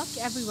that's. the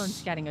fuck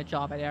everyone's getting a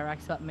job at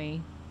Airx but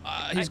me?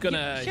 He's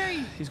gonna. Sure.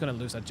 He's gonna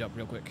lose that job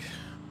real quick.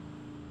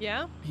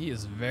 Yeah? He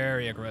is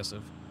very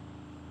aggressive.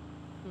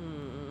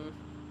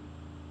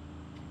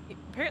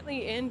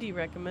 Apparently Andy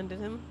recommended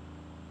him.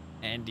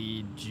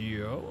 Andy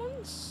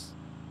Jones?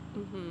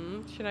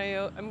 Should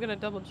I? I'm gonna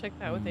double check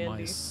that with My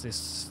Andy.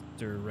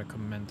 sister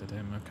recommended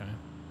him. Okay.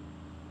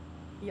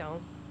 Yeah.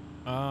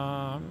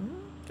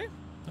 Okay.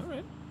 All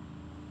right.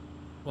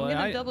 Well, I'm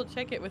gonna double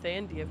check it with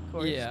Andy, of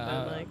course. yeah.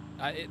 But,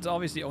 like, It's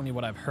obviously only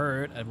what I've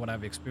heard and what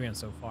I've experienced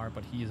so far,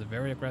 but he is a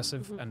very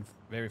aggressive and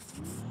very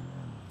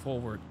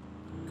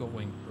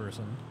forward-going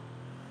person.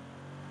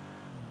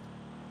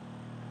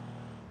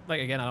 Like,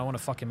 again, I don't want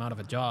to fuck him out of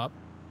a job.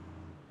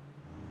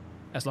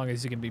 As long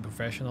as he can be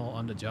professional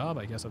on the job,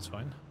 I guess that's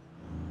fine.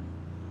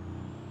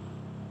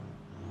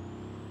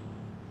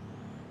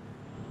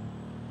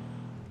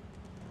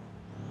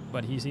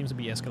 But he seems to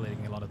be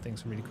escalating a lot of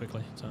things really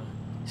quickly, so...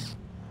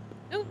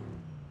 oh,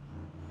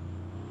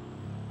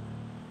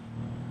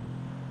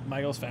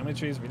 Michael's family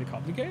tree is really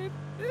complicated?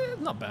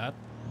 Not bad,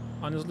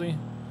 honestly.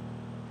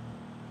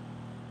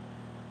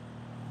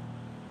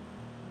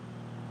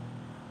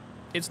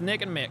 It's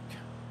Nick and Mick.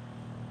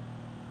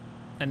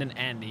 And then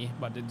Andy,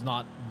 but it's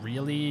not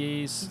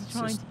really... He's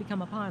trying to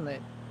become a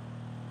pilot.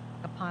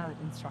 A pilot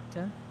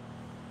instructor.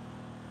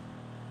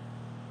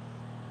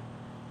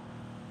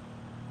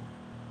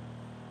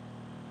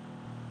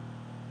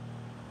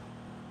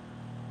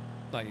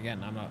 Like,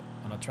 again, I'm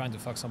not trying to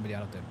fuck somebody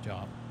out of their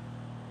job.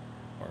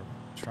 Or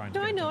trying to...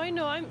 no, get I them-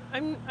 know.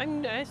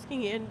 I'm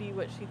asking Andy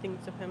what she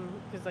thinks of him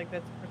because, like,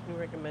 that's the person who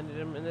recommended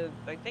him, and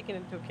like taking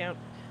into account,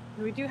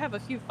 we do have a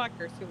few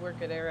fuckers who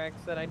work at Airx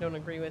that I don't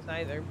agree with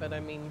either. But I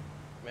mean,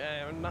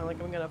 not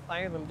like I'm gonna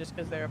fire them just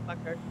because they're a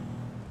fucker.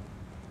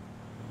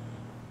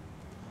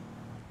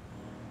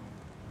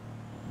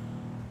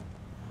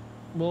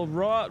 Well,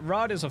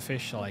 Rod is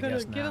official, I I'm gonna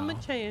guess, give now. him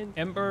a chance.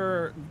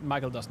 Ember,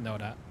 Michael doesn't know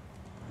that.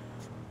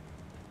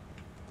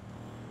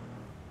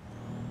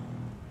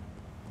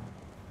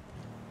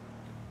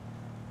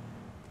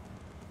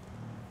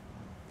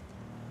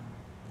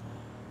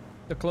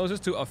 The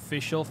closest to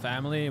official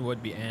family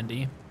would be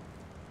Andy.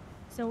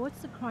 So what's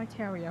the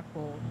criteria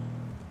for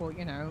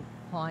you know,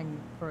 applying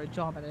for a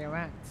job at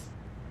Airx?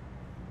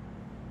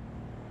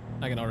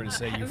 I can already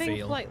say you Having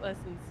fail. flight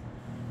lessons.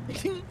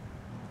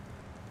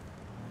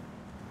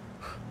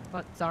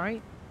 What,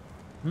 sorry?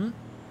 Hmm?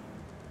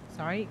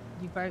 Sorry,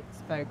 you both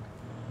spoke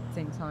at the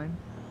same time.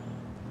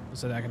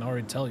 So I can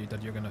already tell you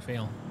that you're gonna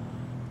fail.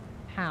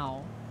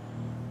 How?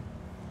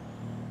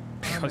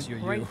 Because I'm a you're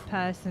great you.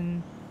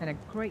 person and a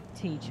great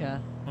teacher.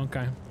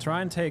 Okay.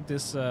 Try and take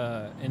this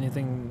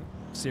anything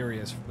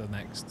serious for the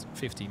next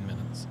 15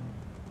 minutes.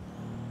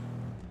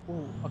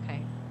 Oh,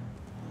 okay.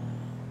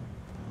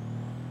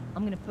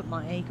 I'm gonna put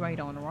my A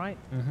grade on, alright?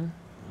 Mm-hmm.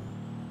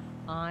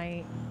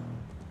 I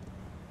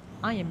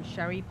am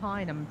Sherry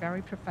Pie and I'm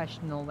very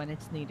professional when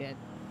it's needed.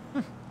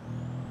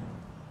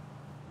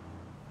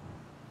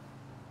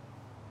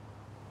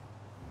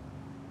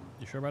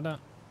 You sure about that?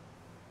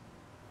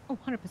 Oh,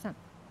 100%.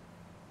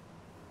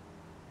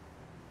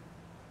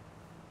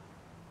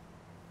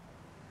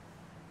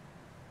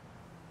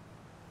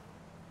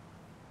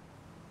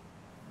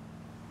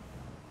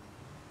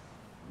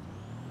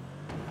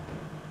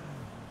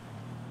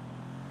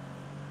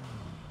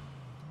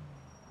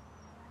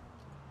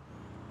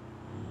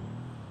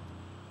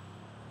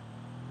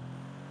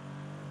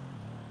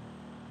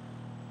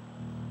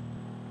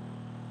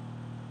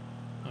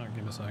 Oh,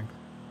 give me a sec.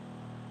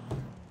 Are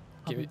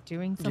Give we it-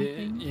 doing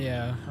something?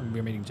 Yeah,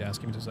 we're meeting Jazz.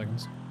 Give me 2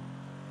 seconds.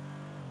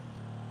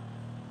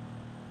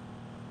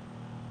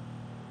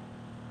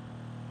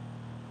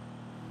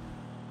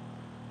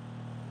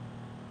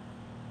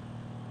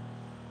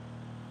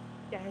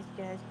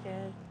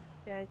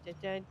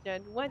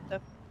 Jazz. What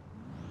the?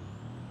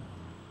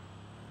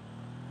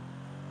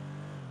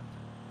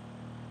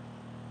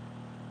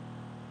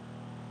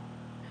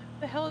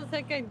 The hell is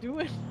that guy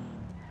doing?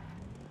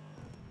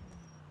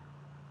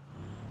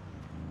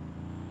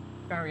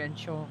 very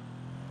unsure.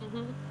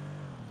 Mm-hmm.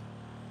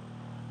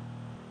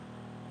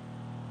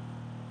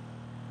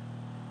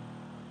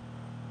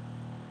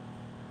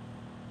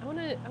 I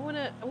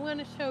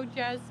wanna show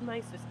Jazz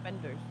my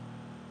suspenders.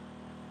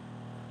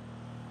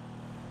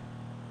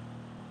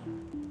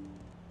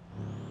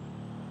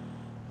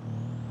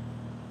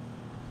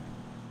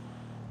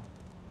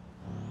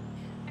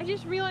 I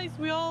just realized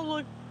we all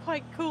look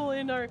quite cool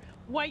in our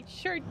white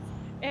shirts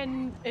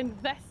and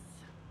vests.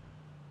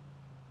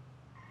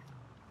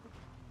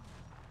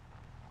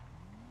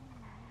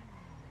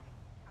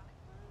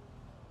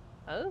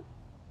 Oh?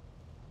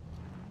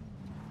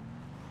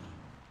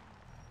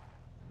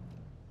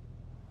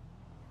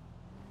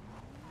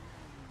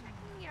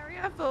 The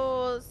area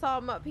for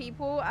some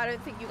people. I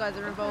don't think you guys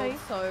are involved, Okay.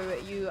 so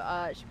you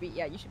should be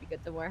you should be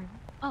good to wear.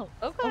 Oh,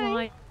 Okay. all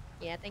right.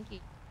 Yeah, thank you.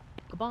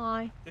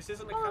 Goodbye. This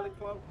isn't a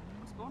calico.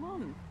 What's going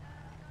on?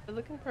 We're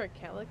looking for a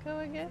calico,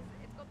 I guess.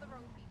 It's got the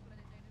wrong people in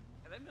it,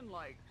 Jaden. Yeah, they've been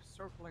like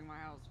circling my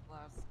house for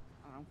the last,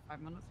 I don't know,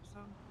 5 minutes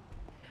or so.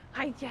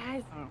 Hi,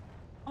 Jazz. Oh.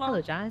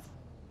 Hello, Jazz.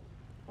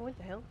 Oh, what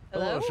the hell?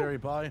 Hello, Sherry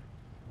Pie.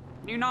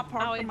 You not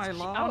parked on my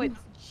lawn? Oh, it's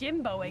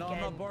Jimbo again. No,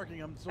 I'm not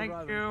barking. I'm still Thank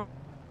driving.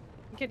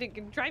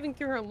 you. Driving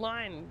through her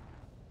line.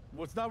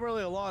 Well, it's not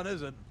really a lawn,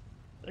 is it?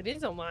 It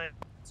is a line.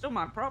 Still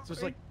my property.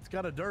 It's just like it's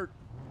got a dirt.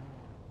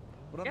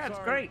 But I'm yeah, it's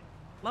sorry. great.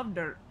 Love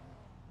dirt.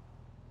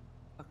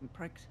 Fucking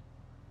pricks.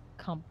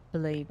 Can't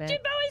believe it.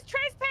 Jimbo is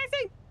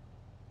trespassing!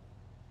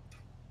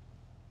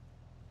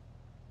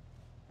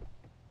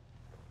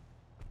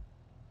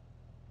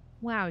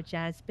 Wow,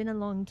 Jazz, it's been a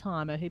long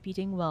time. I hope you're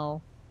doing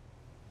well.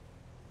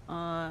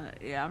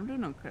 Yeah, I'm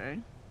doing okay.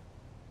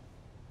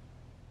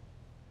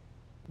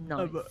 Nice.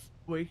 I'm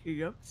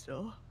waking up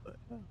still. But,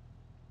 Would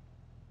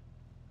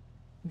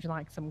you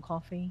like some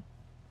coffee?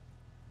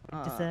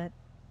 uh, Dessert?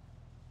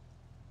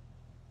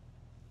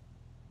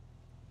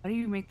 Why do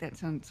you make that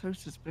sound so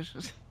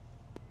suspicious?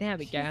 There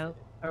we go.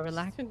 A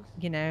relax.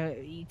 You know,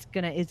 it's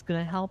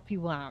gonna help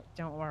you out.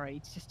 Don't worry.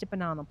 It's just a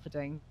banana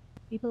pudding.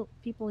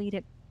 People eat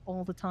it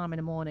all the time in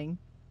the morning,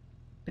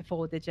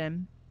 before the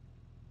gym.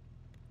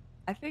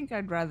 I think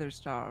I'd rather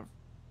starve.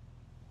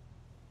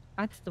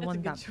 That's the That's one a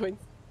good that. choice.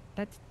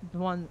 That's the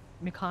one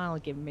Mikhail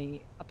gave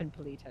me up in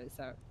Polito.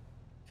 So.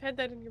 You've had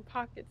that in your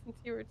pocket since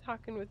you were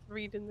talking with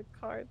Reed in the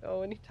car,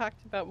 though, and he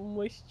talked about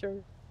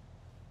moisture.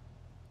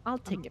 I'll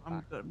take it I'm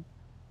back. good.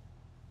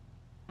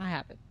 I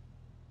have it.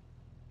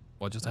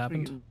 What just Good for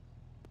happened? you.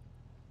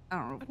 I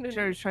don't No, know. no.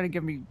 Jerry's trying to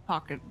give me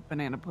pocket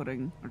banana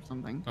pudding or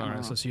something. I All don't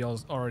right, know. so she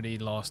already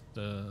lost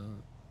the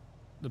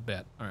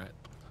bet. All right.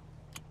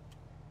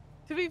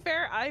 To be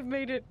fair, I've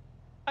made it.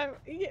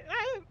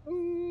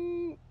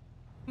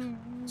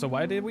 So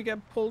why did we get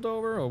pulled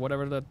over or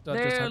whatever that just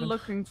They're happened?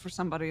 looking for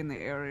somebody in the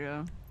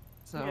area.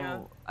 So Yeah.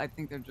 I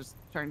think they're just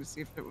trying to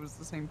see if it was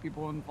the same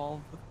people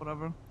involved with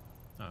whatever.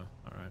 Oh,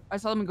 all right. I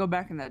saw them go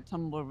back in that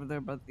tunnel over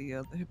there by the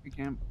hippie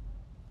camp.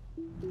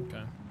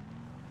 Okay.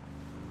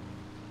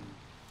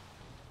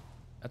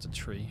 That's a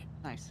tree.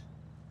 Nice.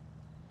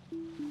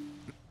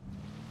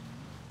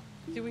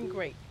 Doing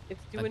great.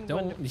 It's doing I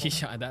don't. wonderful.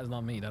 Yeah, that's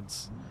not me.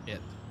 That's it.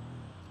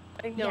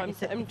 I know. Yeah, I'm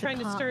it's a trying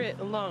to car- stir it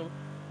along.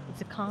 It's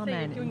a car So you're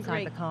man doing inside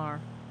great. the car.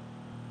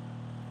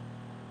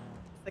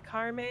 It's the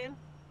car man.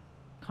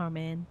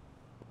 Carman.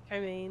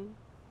 Carman.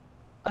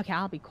 Okay,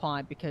 I'll be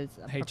quiet because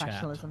of Hey, chap.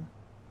 professionalism.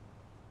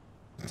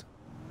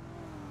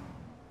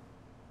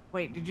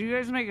 Wait, did you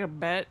guys make a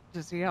bet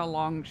to see how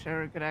long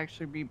Sherry could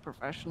actually be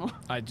professional?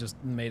 I just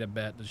made a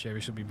bet that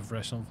Sherry should be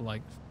professional for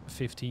like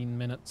 15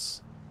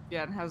 minutes.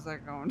 Yeah, and how's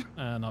that going?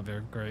 Not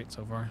very great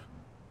so far.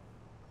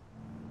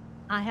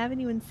 I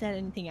haven't even said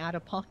anything out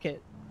of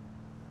pocket.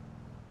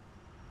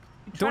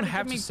 You Don't tried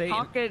have give to me say it.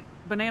 pocket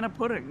banana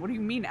pudding. What do you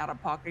mean out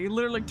of pocket? You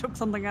literally took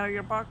something out of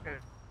your pocket.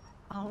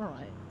 All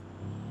right.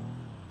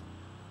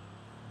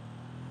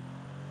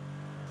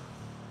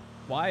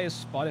 Why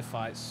is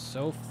Spotify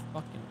so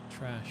fucking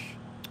trash?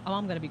 Oh,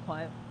 I'm gonna be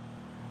quiet.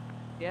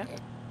 Yeah.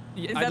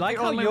 Yeah, Is I that like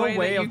the how only your way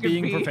way that you of can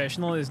being be?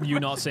 professional is you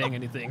not saying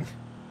anything.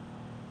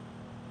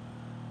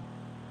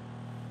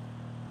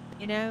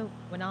 You know,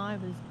 when I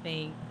was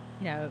being,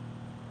 you know,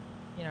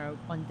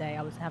 one day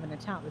I was having a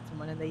chat with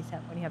someone and they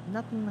said, when you have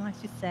nothing nice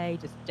to say,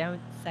 just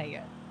don't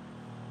say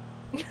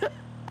it.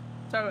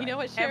 So You know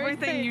what Sherry's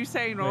everything saying? you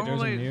say Wait, there's a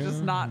normally is just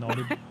new not.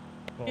 naughty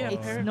Yeah, boy.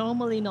 It's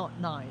normally not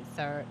nice.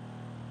 So,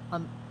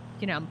 I'm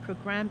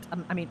programmed.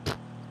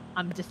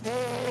 I'm just.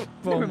 Oh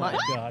Never my mind.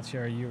 god,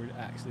 Sherry, you were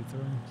actually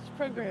throwing. Just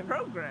program.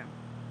 Program.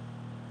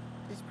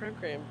 Just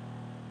program.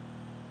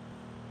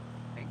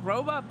 Like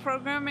robot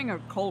programming or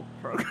cult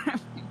programming?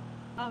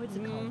 Oh, it's a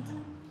cult.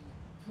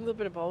 A little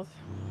bit of both.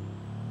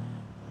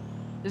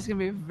 This is gonna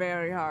be a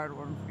very hard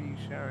one for you,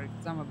 Sherry,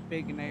 because I'm a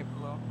big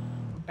enabler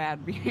of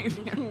bad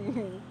behavior.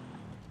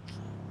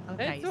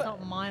 Okay, That's it's what-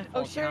 not my fault.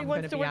 Oh, that Sherry I'm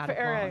wants gonna to be work out for of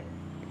Eric. line.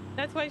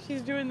 That's why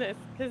she's doing this,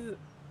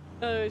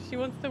 because she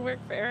wants to work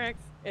for Eric,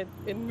 and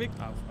Mick Oh,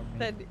 fuck me.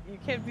 said you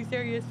can't be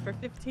serious for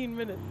 15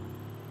 minutes.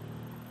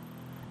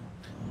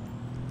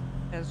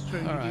 That's true.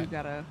 All You right. do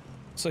gotta,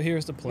 So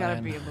here's the you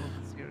gotta plan. be a little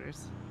bit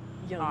serious.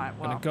 Yum. All right,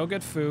 We're gonna well, go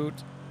get food.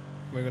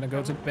 We're gonna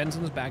go to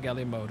Benson's Back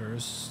Alley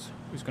Motors.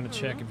 Who's gonna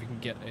check if we can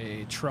get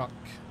a truck,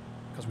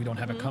 because we don't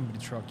have a company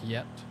truck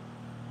yet.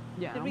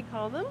 yeah. Did we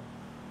call them?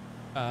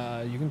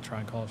 You can try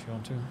and call if you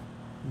want to.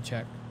 And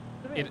check.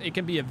 Alright. It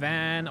can be a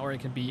van or it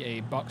can be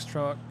a box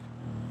truck.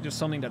 Just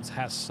something that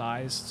has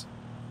size.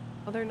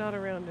 Oh, they're not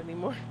around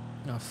anymore.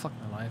 Oh, fuck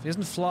my life.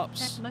 Isn't Flops?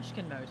 Check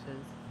Mushkin Motors.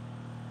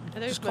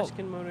 There's Just call-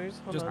 Mushkin Motors.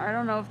 Hold just- on. I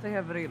don't know if they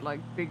have any like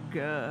big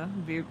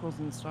vehicles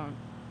in stock.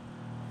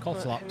 Call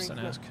Well, Flops and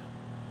Henry's ask.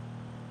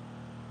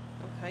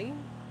 Okay.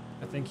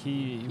 I think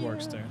he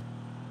works there.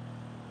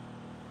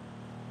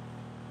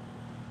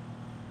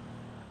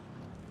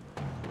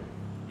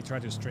 He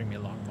tried to string me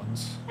along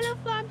once. Hello,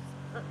 Flops.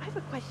 I have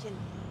a question.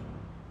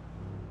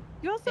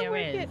 You also There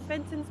work is. at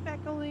Benson's Back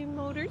Alley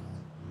Motors?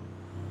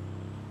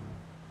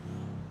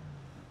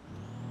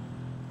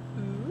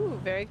 Ooh,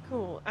 very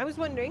cool. I was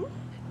wondering, do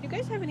you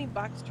guys have any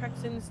box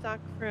trucks in stock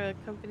for a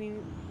company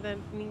that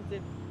needs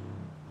it?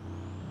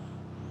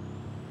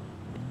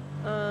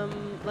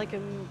 Like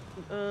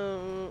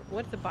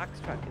what's a box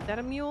truck? Is that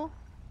a mule?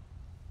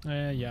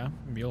 Yeah,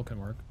 mule can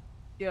work.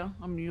 Yeah,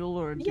 a mule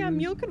or a Yeah, dune.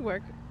 mule could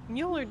work.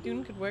 Mule or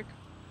dune could work.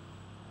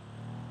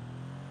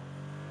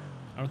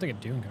 I don't think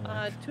a dune can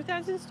work.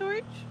 2,000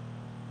 storage?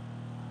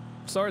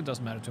 Sorry, it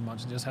doesn't matter too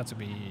much. It just has to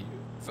be.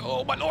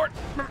 Oh my lord!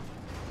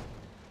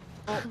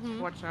 Oh,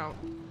 watch out.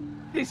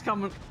 He's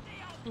coming.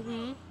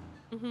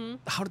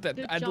 How did that?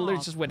 Good I literally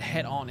job. just went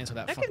head on into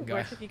that That fucking could guy.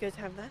 work if you guys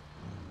have that.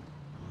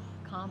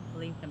 Can't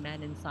believe the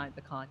man inside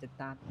the car did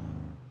that.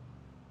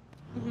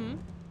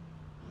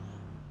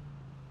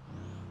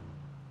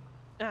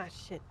 Ah,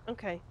 shit.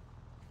 Okay.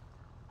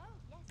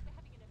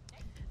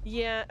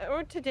 Yeah,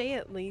 or today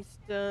at least.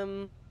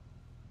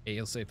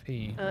 ASAP.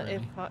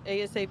 If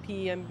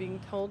ASAP, I'm being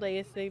told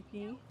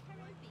ASAP,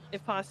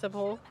 if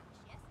possible.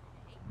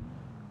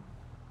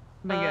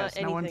 I mean, yes,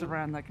 no one's anything.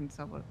 around that can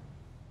sell it.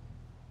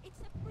 It's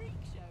a freak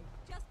show,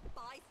 just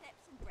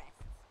biceps and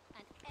breasts,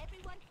 and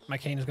everyone My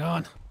cane is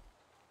gone.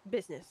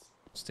 Business.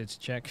 Stitch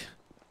check.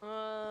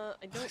 I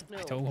don't know.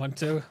 I don't want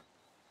to.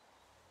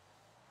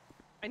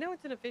 I know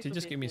it's an official. She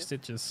just give me business,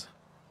 stitches.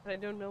 but I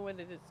don't know what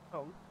it is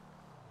called.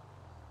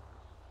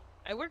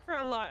 I work for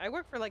a lot. I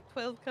work for like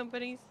 12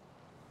 companies.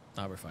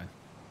 No, we're fine.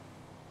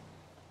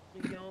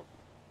 You know,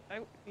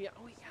 oh yeah,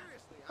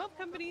 12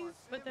 companies,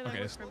 but then I Okay,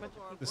 work this, for a bunch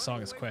of people. this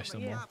song is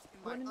questionable. Yeah,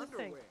 one in the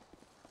same.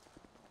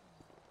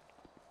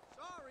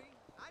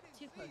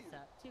 Too close, sir.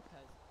 Too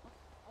close.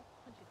 I'll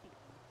punch your feet.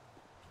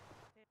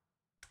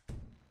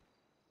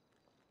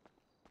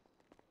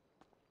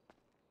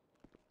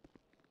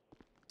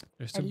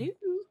 There's two.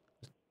 Hello.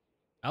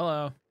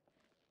 Hello.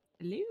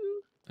 Hello.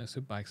 There's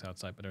two bikes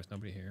outside, but there's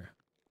nobody here.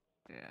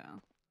 Yeah.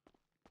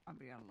 I'll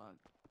be out of luck.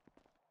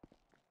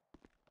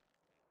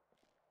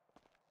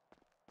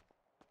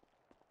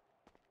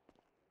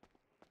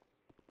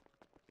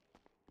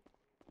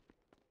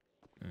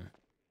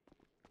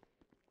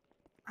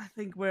 I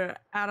think we're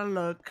out of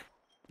luck.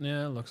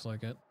 Yeah, looks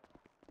like it.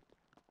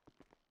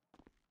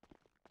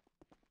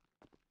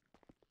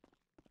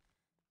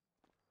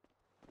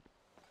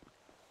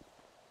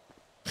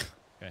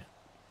 Okay.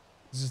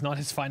 This is not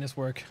his finest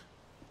work.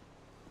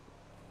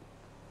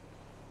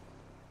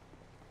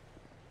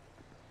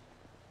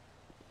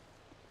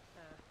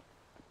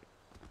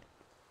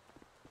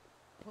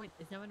 Wait,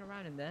 is no one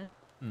around in there?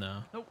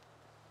 No. Nope.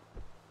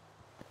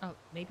 Oh,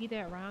 maybe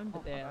they're around, but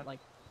Oh, they're okay. like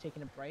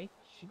taking a break.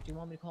 Do you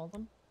want me to call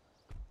them?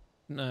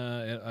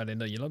 Are they in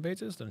the yellow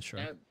pages? Then sure.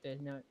 No,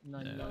 there's no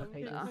none Yeah. yellow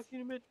pages.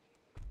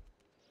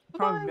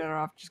 Probably better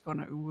off just going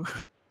to Uber.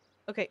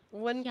 Okay,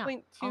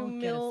 1.2 I'll get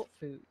us mil.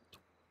 food.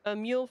 A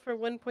mule for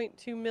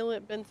 1.2 mil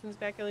at Benson's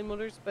Back Alley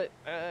Motors, but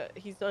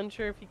he's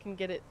unsure if he can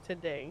get it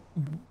today.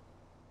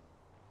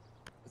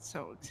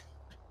 So,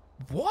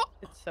 What?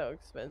 It's so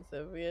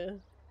expensive, yeah.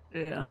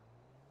 yeah.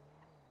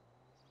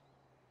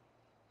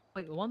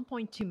 Wait,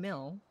 1.2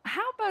 mil?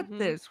 How about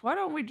this? Why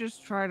don't we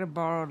just try to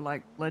borrow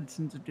like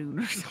Ledson's Dune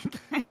or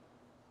something?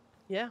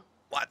 Yeah.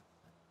 What?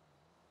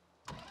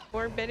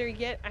 Or better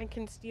yet, I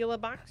can steal a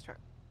box truck.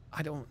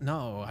 I don't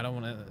know. I don't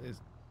want to.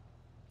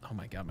 Oh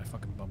my god, my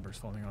fucking bumper's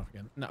falling off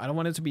again. No, I don't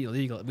want it to be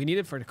illegal. We need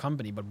it for the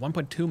company, but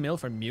 1.2 mil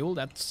for mule,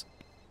 that's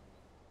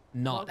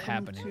not Welcome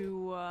happening.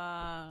 To,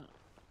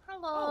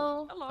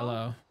 Hello. hello.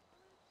 Hello.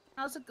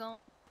 How's it going?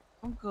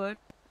 I'm good.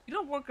 You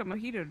don't work at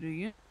Mojito, do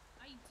you?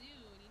 I do. Do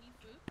you need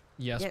food?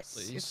 Yes, Yes,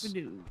 please. yes we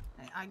do.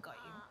 I got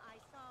you. I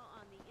saw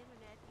on the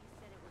internet you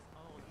said it was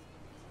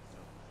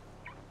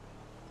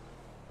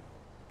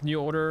Can you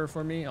order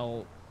for me?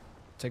 I'll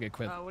take a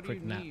quick, What do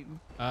quick you nap.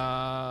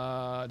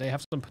 need? They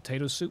have some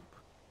potato soup.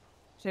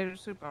 Potato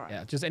soup, alright.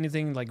 Yeah, just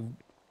anything like,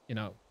 you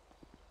know,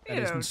 that You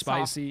know, isn't soft,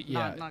 spicy.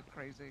 Yeah. Not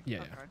crazy. Yeah,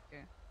 Okay, yeah. yeah.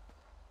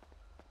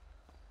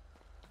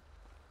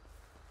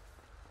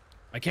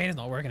 My cane is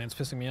not working. It's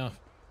pissing me off.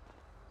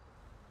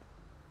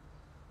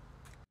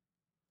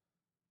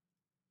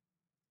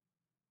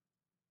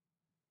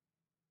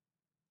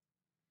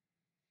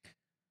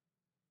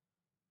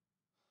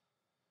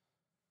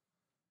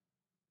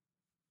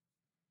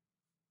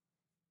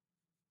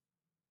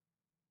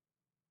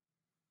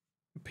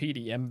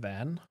 PDM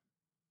van.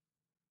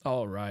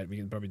 All right, we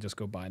can probably just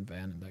go buy a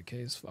van in that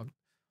case.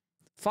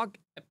 Fuck,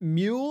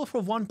 mule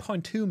for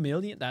 1.2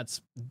 million. That.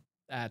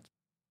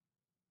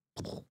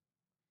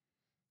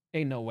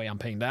 Ain't no way I'm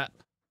paying that.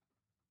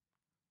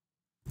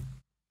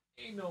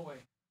 Ain't no way.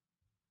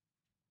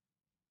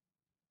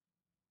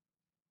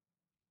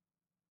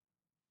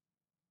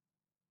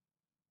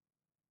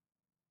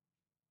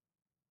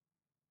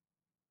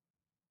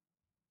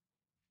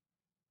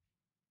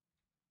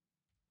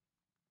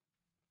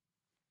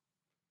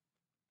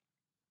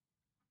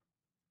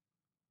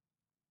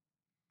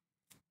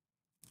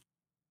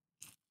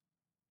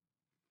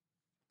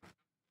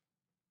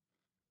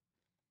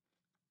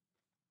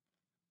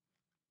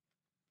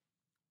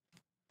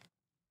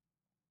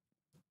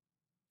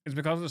 It's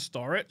because of the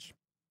storage?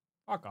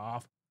 Fuck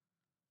off.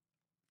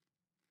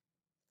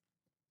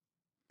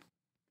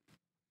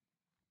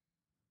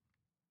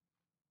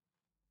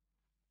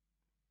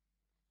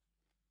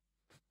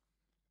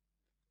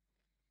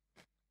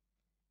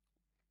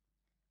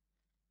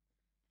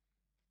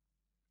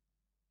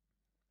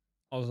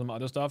 Also some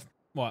other stuff.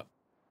 What?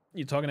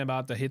 You talking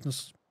about the hidden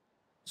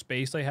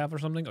space they have or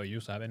something? Or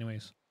used to have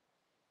anyways?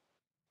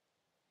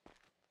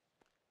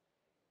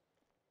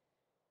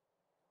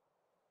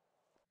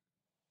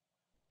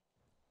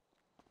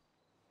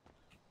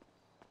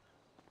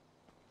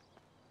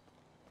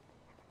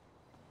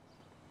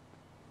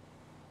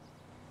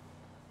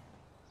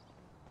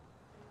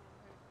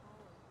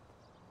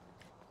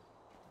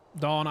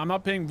 Dawn, I'm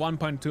not paying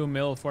 1.2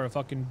 mil for a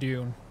fucking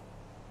dune.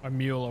 Or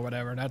mule or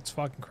whatever. That's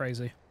fucking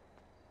crazy.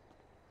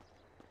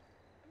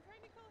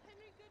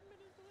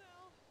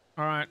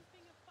 Alright.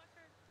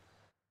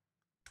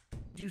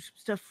 Do some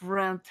stuff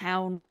around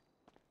town.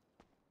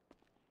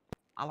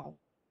 Hello.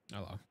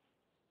 Hello.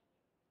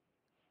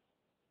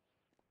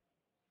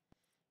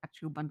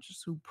 Got you a bunch of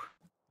soup.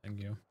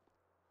 Thank you.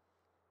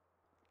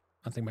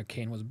 I think my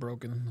cane was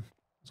broken.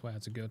 That's why I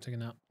had to go take a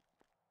nap.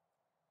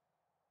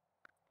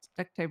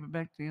 Duct tape it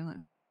back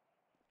together.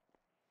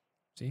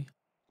 See?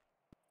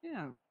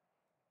 Yeah. You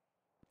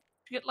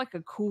get like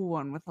a cool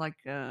one with like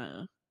a,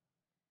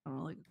 I don't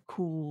know, like a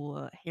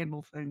cool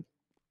handle thing.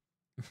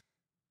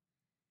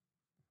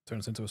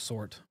 Turns into a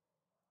sword.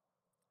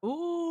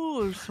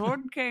 Ooh, a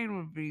sword cane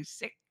would be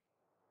sick.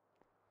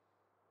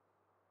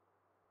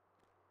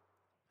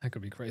 That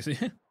could be crazy.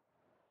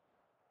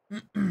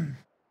 I'm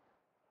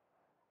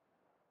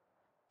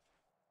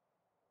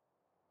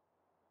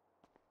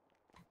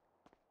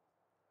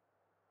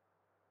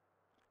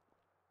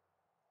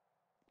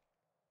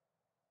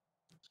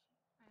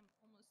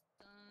almost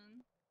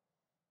done.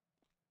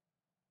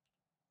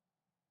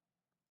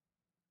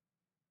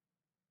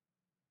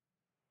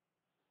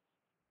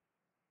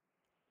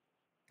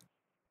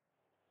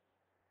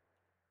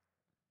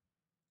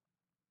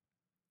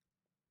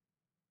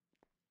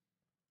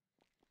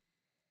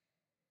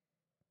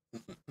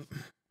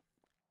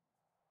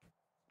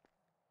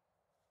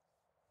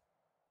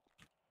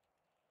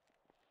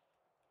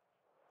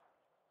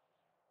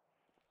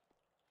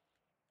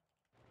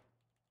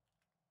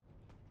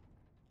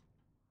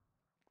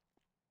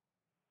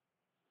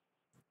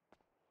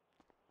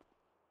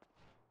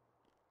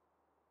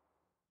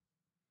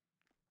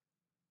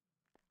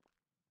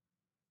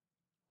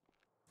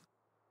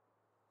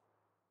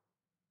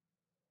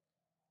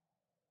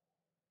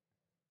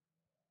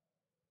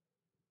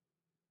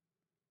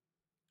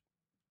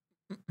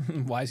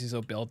 Why is he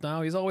so built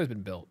now? He's always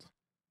been built.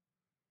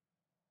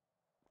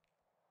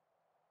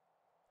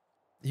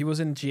 He was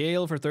in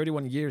jail for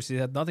 31 years. He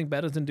had nothing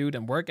better to do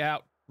than work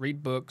out,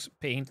 read books,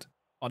 paint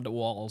on the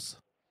walls.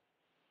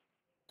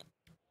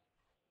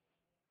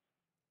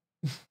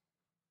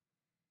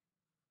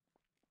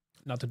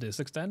 Not to this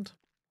extent.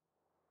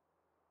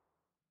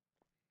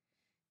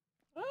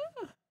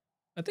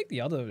 I think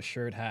the other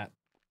shirt had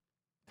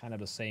kind of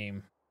the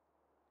same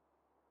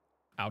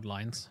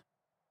outlines.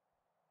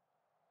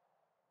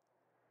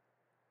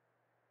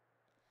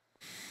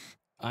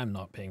 I'm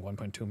not paying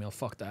 1.2 mil.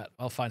 Fuck that.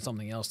 I'll find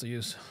something else to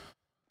use.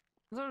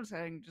 That's what I'm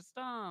saying. Just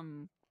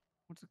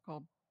what's it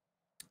called?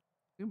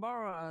 You can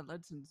borrow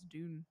Ledson's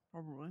Dune,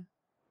 probably.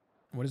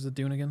 What is the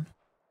dune again?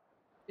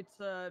 It's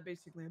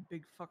basically a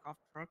big fuck off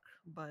truck,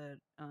 but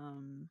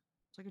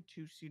it's like a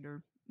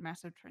 2-seater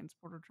massive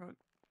transporter truck.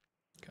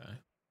 Okay,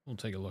 we'll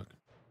take a look.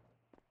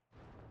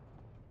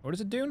 What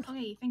is it, dune?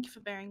 Okay, thank you for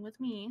bearing with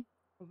me.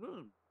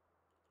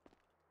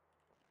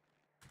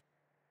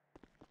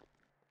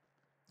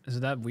 Is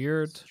it that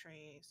weird? This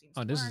tray seems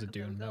Oh, to this is work. a I'm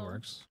gonna dune. That go.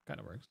 works. Kind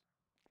of works.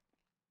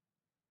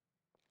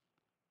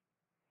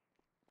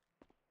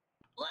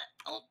 What?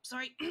 Oh,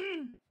 sorry.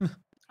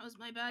 That was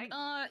my bad.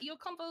 Your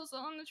compo's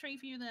on the tray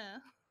for you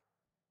there.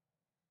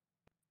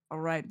 All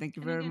right, thank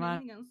you Can I very get much.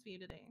 anything else for you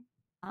today?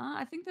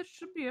 I think that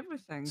should be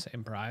everything.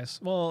 Same price.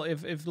 Well,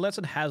 if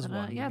Letson has But,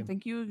 one, we yeah, can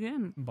thank you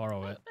again.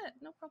 borrow it. Bet,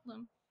 no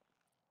problem.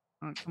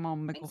 All right, come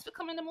on, Mickle. Thanks for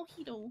coming to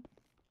Mojito.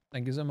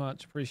 Thank you so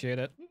much. Appreciate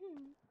it.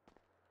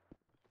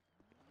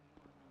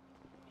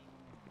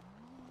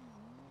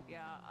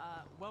 Yeah,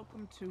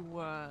 welcome to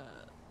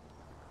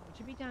Would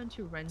you be down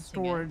to renting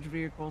storage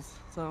vehicles.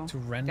 So To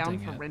renting down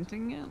for it.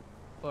 renting it.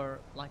 for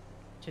like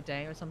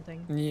today or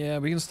something? Yeah,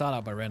 we can start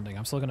out by renting.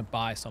 I'm still gonna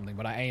buy something,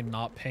 but I ain't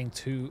not paying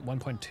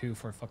 1.2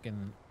 for a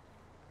fucking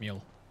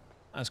meal.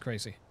 That's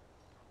crazy.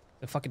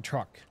 The fucking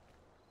truck.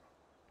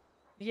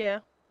 Yeah.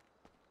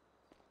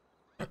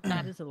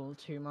 That is a little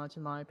too much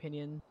in my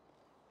opinion.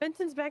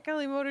 Benson's Back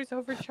Alley Motors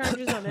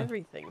overcharges on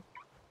everything.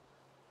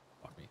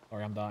 Fuck me.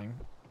 Sorry, I'm dying.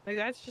 Like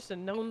that's just a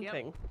known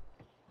thing.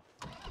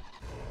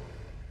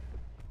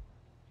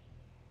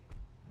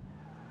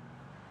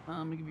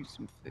 Let me give you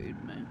some food,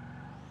 mate.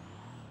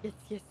 Yes,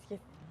 yes, yes.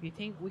 Do you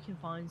think we can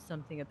find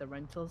something at the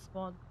rental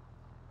spot?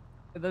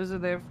 Those are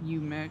there for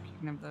you, Mick. You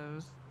can have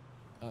those.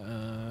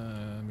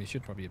 We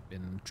should probably have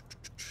been.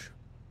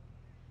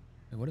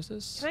 Wait, what is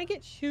this? Can I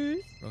get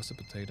shoes? Roasted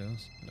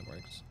potatoes. That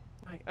works.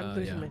 I'm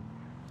losing my.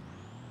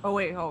 Oh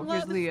wait, oh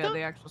here's Lot of stuff?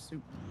 the actual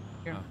soup.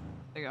 Here,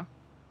 there you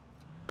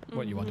go.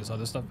 What, you want this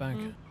other stuff back?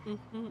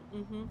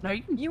 No,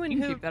 you can, You and you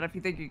can who? keep that if you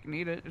think you can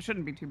eat it. It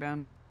shouldn't be too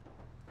bad.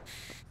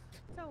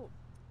 So.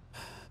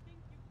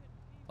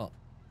 Well,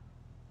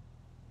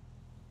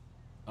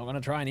 I'm gonna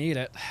try and eat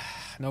it.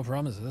 No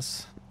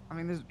promises. I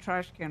mean, there's a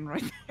trash can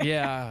right there.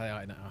 Yeah,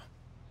 I know.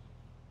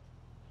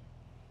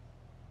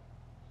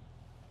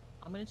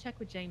 I'm gonna check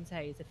with James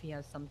Hayes if he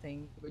has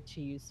something which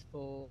he used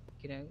for,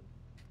 you know,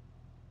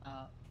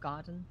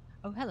 garden.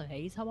 Oh, hello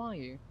Hayes, how are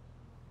you?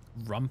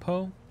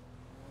 Rumpo?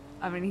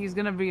 I mean, he's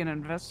gonna be an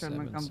investor in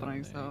the 7,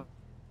 company, 7, so.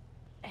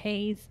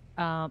 Hayes,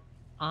 I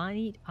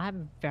have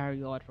a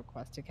very odd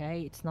request,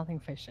 okay? It's nothing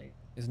fishy.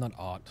 It's not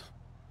odd.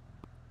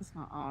 It's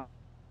not odd.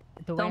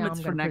 The Tell way him I'm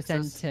it's for gonna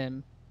present Nexus.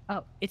 him.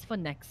 Oh, it's for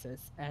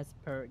Nexus, as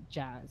per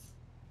Jazz.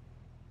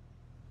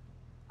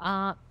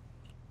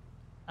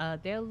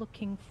 They're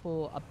looking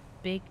for a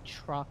big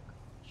truck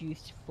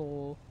used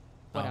for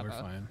whatever. Oh,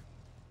 we're fine.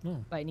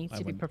 No, But it needs I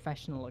to be went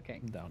professional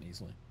looking. down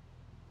easily.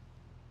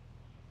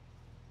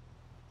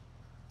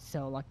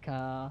 So like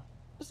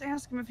Just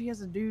ask him if he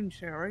has a dune,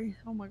 Sherry.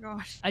 Oh my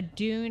gosh. a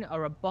dune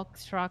or a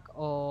box truck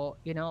or,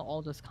 you know,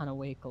 all those kind of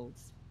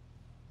vehicles.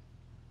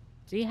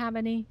 Do you have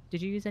any?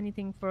 Did you use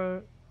anything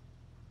for...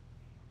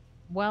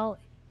 Well,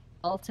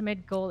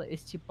 ultimate goal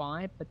is to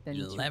buy, but then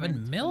to 11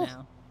 rent for mil?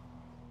 now.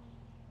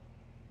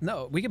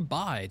 No, we can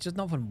buy, just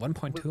not for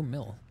 1.2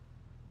 mil.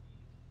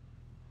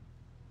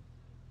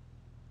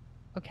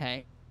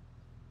 Okay.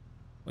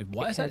 Wait,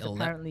 why is that Because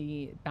 11?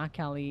 apparently Back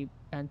Alley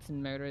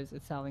Benson Motors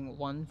is selling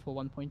one for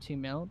 1.2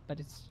 mil,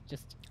 but it's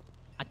just...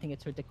 I think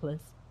it's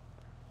ridiculous.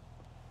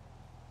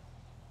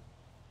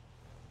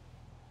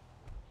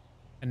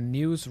 A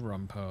news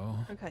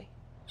rumpo. Okay.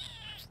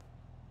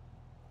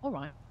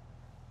 Alright.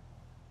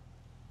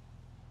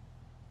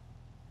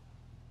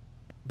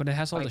 But it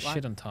has all Wait, the what?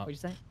 shit on top.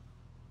 What'd you say?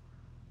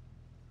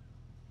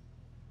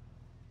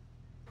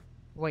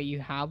 Wait, you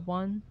have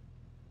one?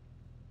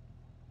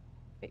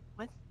 Wait,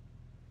 what?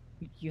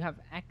 You have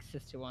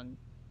access to one.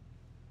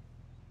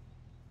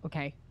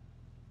 Okay.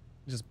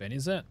 Just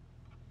Benny's it?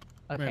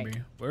 Okay. Maybe.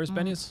 Where's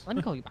Benny's? Let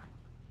me call you back.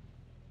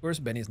 Where's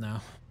Benny's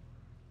now?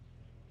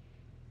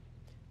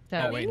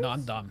 So, Oh wait, no,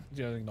 I'm dumb.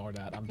 Just ignore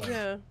that. I'm dumb.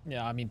 Yeah.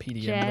 Yeah, I mean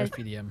PDM. Jazz, Where's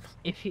PDM?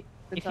 If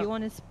you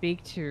want to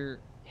speak to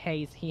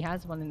Hayes, he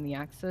has one in the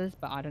access,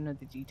 but I don't know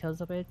the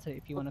details of it. So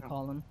if you want to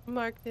call him,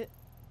 Marked it.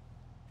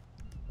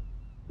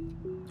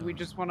 Do we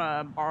just want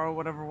to borrow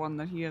whatever one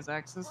that he has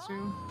access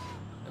to,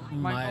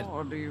 Michael,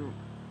 or do you?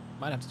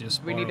 Might have to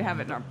just. We need to borrow have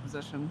it one. in our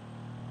possession.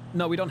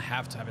 No, we don't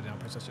have to have it in our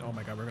possession. Oh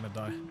my god, we're gonna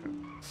die.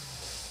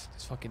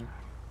 It's fucking.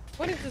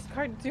 What is this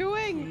card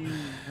doing?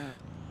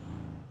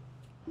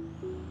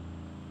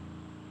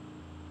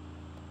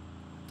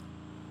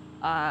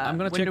 I'm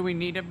gonna when check. do we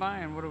need it by,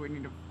 and what do we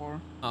need it for?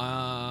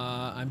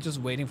 I'm just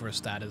waiting for a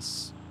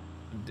status.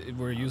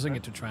 We're using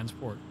it to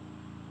transport,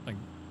 like,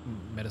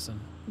 medicine.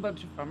 A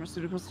bunch of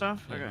pharmaceutical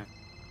stuff. Yeah. Okay.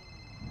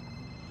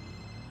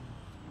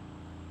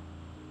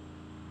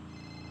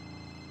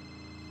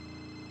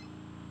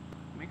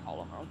 Let me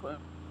call him real quick.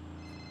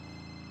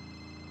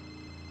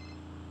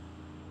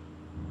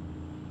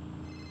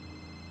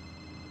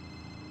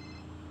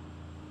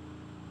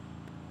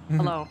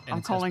 Hello, And I'm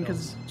it says calling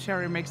because bills.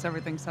 Sherry makes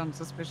everything sound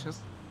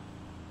suspicious.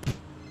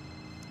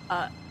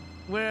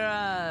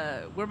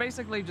 We're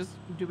basically just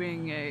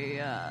doing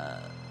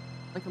a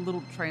like a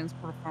little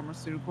transport of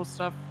pharmaceutical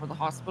stuff for the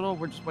hospital.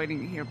 We're just waiting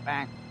to hear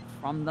back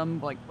from them,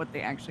 like what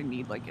they actually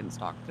need, like in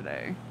stock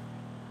today.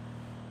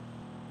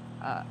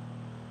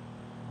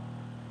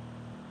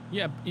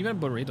 Yeah, even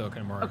burrito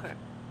can work. Okay.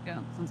 Yeah,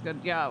 sounds good.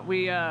 Yeah,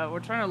 we're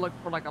trying to look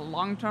for like a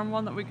long-term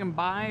one that we can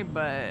buy,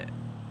 but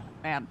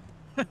man,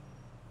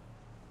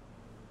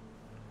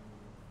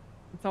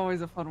 it's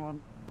always a fun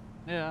one.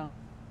 Yeah.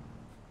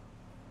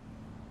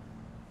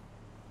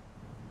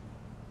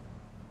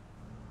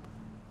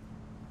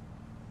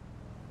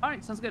 All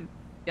right, sounds good.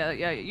 Yeah,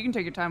 you can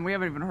take your time. We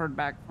haven't even heard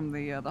back from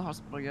the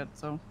hospital yet,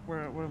 so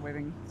we're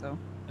waiting. So.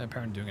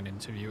 Apparently doing an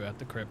interview at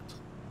the crypt.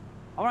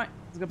 All right,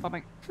 it's good,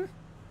 Bobby.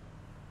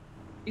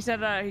 He said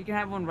he can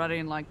have one ready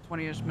in like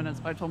 20-ish minutes,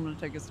 but I told him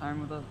to take his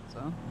time with it.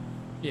 So.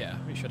 Yeah,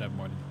 we should have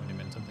more than 20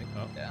 minutes, I think.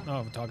 Oh, Yeah.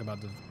 oh, we're talking about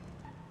the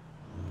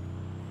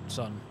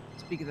sun.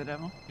 Speak of the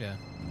devil. Yeah.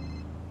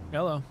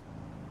 Hello.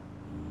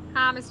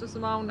 Hi, Mr.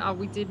 Simone.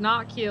 We did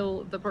not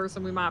kill the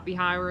person we might be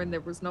hiring.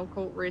 There was no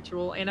cult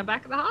ritual, and I'm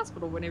back at the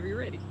hospital whenever you're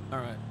ready. All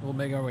right, we'll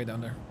make our way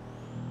down there.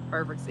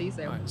 Perfect. See you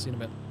soon. All right, see you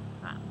in a bit.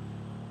 Bye.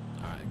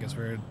 All right, I guess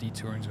we're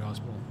detouring to the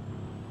hospital.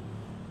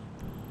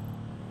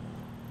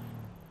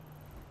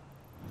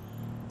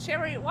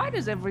 Sherry, why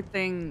does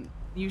everything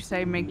you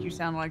say make you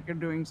sound like you're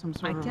doing some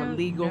sort of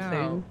illegal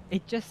thing?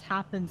 It just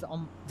happens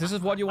on. This is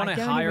what you want I to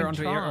don't hire even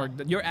onto try. Air, or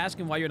you're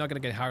asking why you're not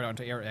going to get hired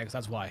onto AirX.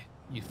 That's why.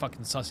 You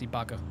fucking sussy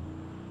baka.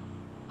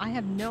 I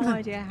have no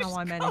idea how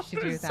I managed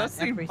to do that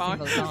Sussy every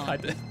baka. single time. I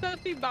did.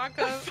 Sussy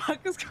baka. What the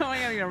fuck is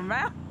coming out of your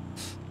mouth?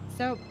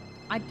 So,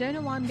 I don't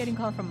know why I'm getting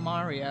called from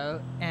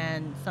Mario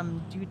and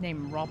some dude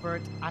named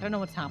Robert. I don't know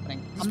what's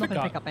happening. Just I'm not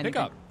going to pick pick up anything.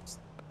 Pick up.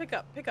 Pick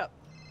up. Pick up.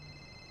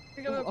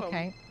 Pick up Ooh, the phone.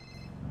 okay.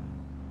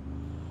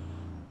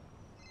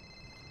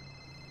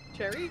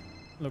 Cherry?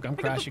 Look, I'm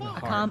Pick up the crashing phone.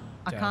 hard.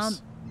 I Jess.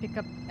 can't pick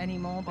up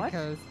anymore What?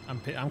 because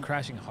I'm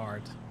crashing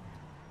hard.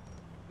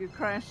 You're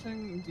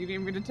crashing? Do you need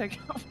me to take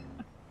off?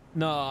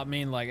 No, I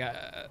mean like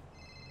I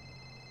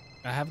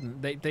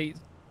haven't. They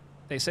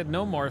said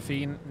no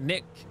morphine.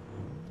 Nick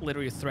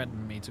literally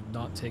threatened me to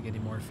not take any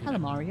morphine. hello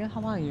Mario,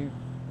 how are you?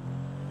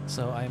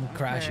 So I'm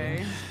crashing.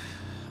 Okay.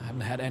 I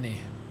haven't had any.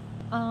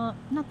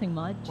 Nothing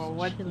much. Well,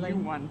 what do you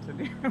chilling. want to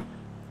do?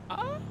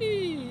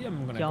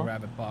 I'm gonna Yo.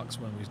 grab a box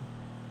when we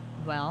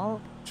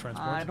Well,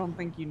 transport. I don't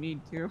think you need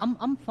to.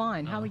 I'm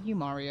fine. How are you,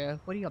 Mario?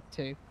 What are you up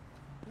to?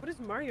 What does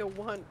Mario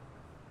want?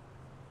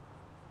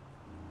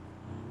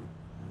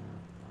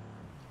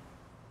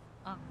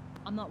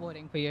 I'm not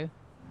waiting for you.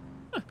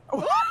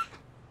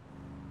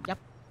 Yep.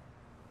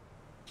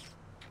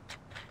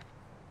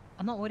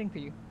 I'm not waiting for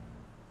you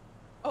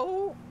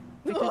Oh.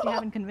 because you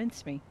haven't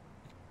convinced me.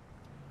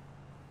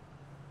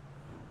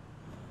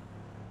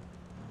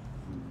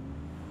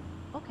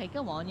 Okay,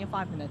 go on. You're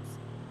 5 minutes.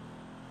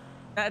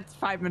 That's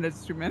 5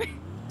 minutes too many.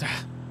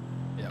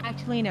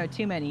 Actually, no,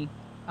 too many.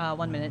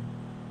 1 minute.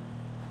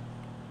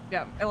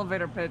 Yeah,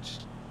 elevator pitch.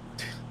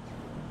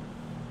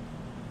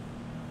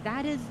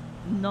 That is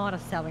not a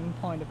selling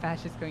point if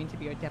Ash is going to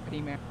be your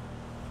deputy mayor.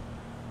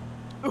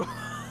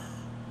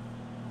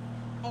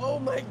 Oh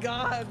my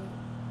god.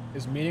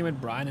 His meeting with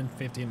Brian in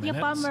 15 minutes.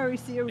 Yep, I'm very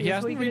serious. He What are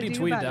hasn't you gonna really do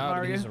tweeted about it, out that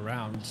Mario? he's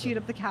around. so- Shoot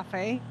up the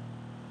cafe?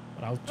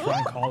 But I'll try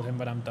and call him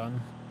when I'm done.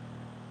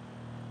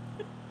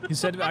 He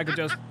said I could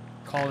just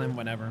call him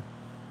whenever.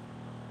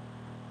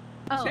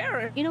 Oh,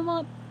 Sure. you know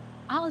what?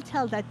 I'll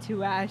tell that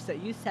to Ash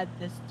that you said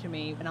this to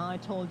me when I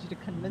told you to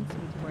convince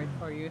me to work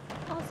for you.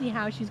 I'll see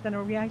how she's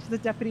gonna react to the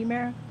deputy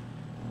mayor.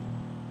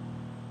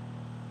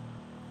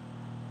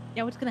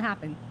 Yeah, what's gonna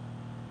happen?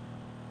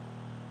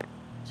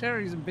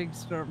 Sherry's in big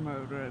stir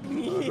mode right now.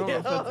 I don't know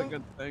if that's a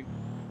good thing.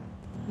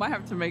 Might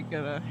have to make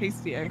it a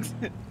hasty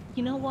exit.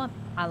 You know what?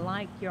 I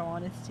like your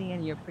honesty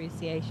and your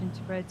appreciation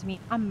towards me.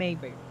 I may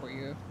wait for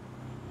you.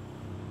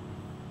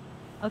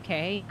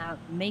 Okay,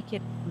 make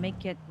it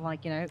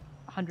like, 100%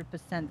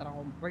 that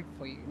I'll work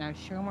for you. Now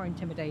show more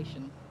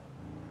intimidation.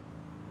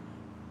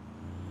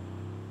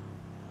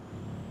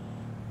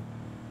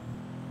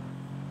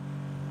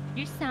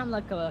 You sound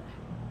like a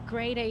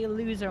grade A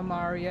loser,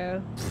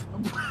 Mario.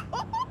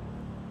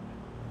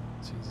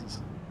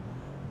 Jesus.